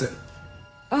was missing.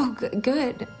 Oh,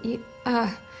 good.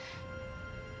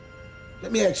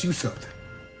 Let me ask you something.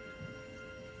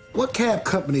 What cab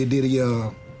company did he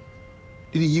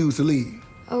use to leave?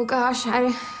 Oh gosh,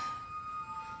 I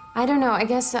don't know. I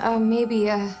guess maybe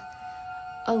a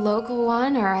local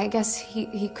one, or I guess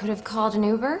he could have called an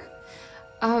Uber.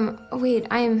 Wait,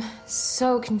 I am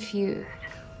so confused.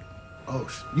 Oh,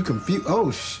 you confused?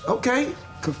 Oh, okay.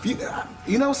 Confused.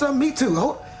 You know something? Me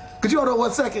too. Could you hold on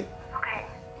 1 second? Okay.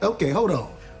 Okay, hold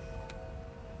on.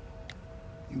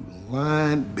 You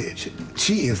lying bitch.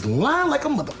 She is lying like a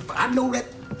motherfucker. I know that.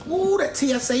 Ooh, that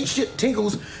TSA shit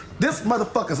tingles. This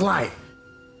motherfucker's lying.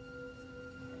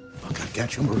 Fuck, I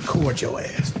got you. I'm gonna record your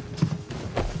ass.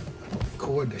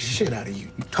 Record the shit out of you.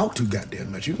 You talk too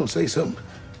goddamn much. You gonna say something.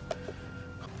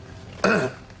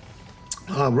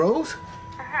 Rose?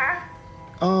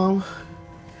 Uh-huh.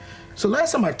 So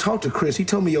last time I talked to Chris, he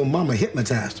told me your mama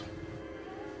hypnotized him.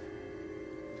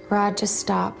 Rod, just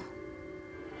stop.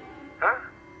 Huh?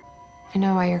 I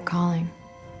know why you're calling.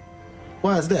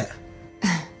 Why is that?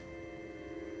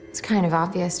 It's kind of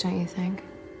obvious, don't you think?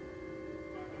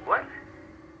 What?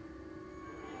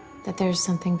 That there's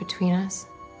something between us?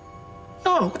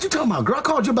 No, what you talking about, girl? I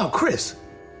called you about Chris.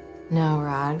 No,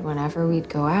 Rod. Whenever we'd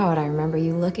go out, I remember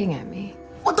you looking at me.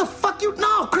 What the fuck you...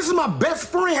 No, Chris is my best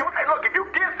friend. Hey, look, if you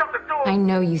did something to him... I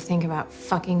know you think about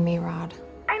fucking me, Rod.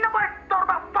 Ain't nobody thought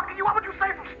about fucking you. Why would you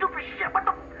say some stupid shit? What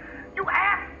the... You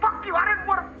ass, fuck you. I didn't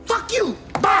want to... Fuck you!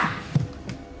 Bye!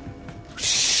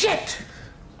 Shit!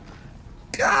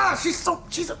 God, she's a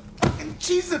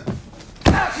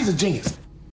genius.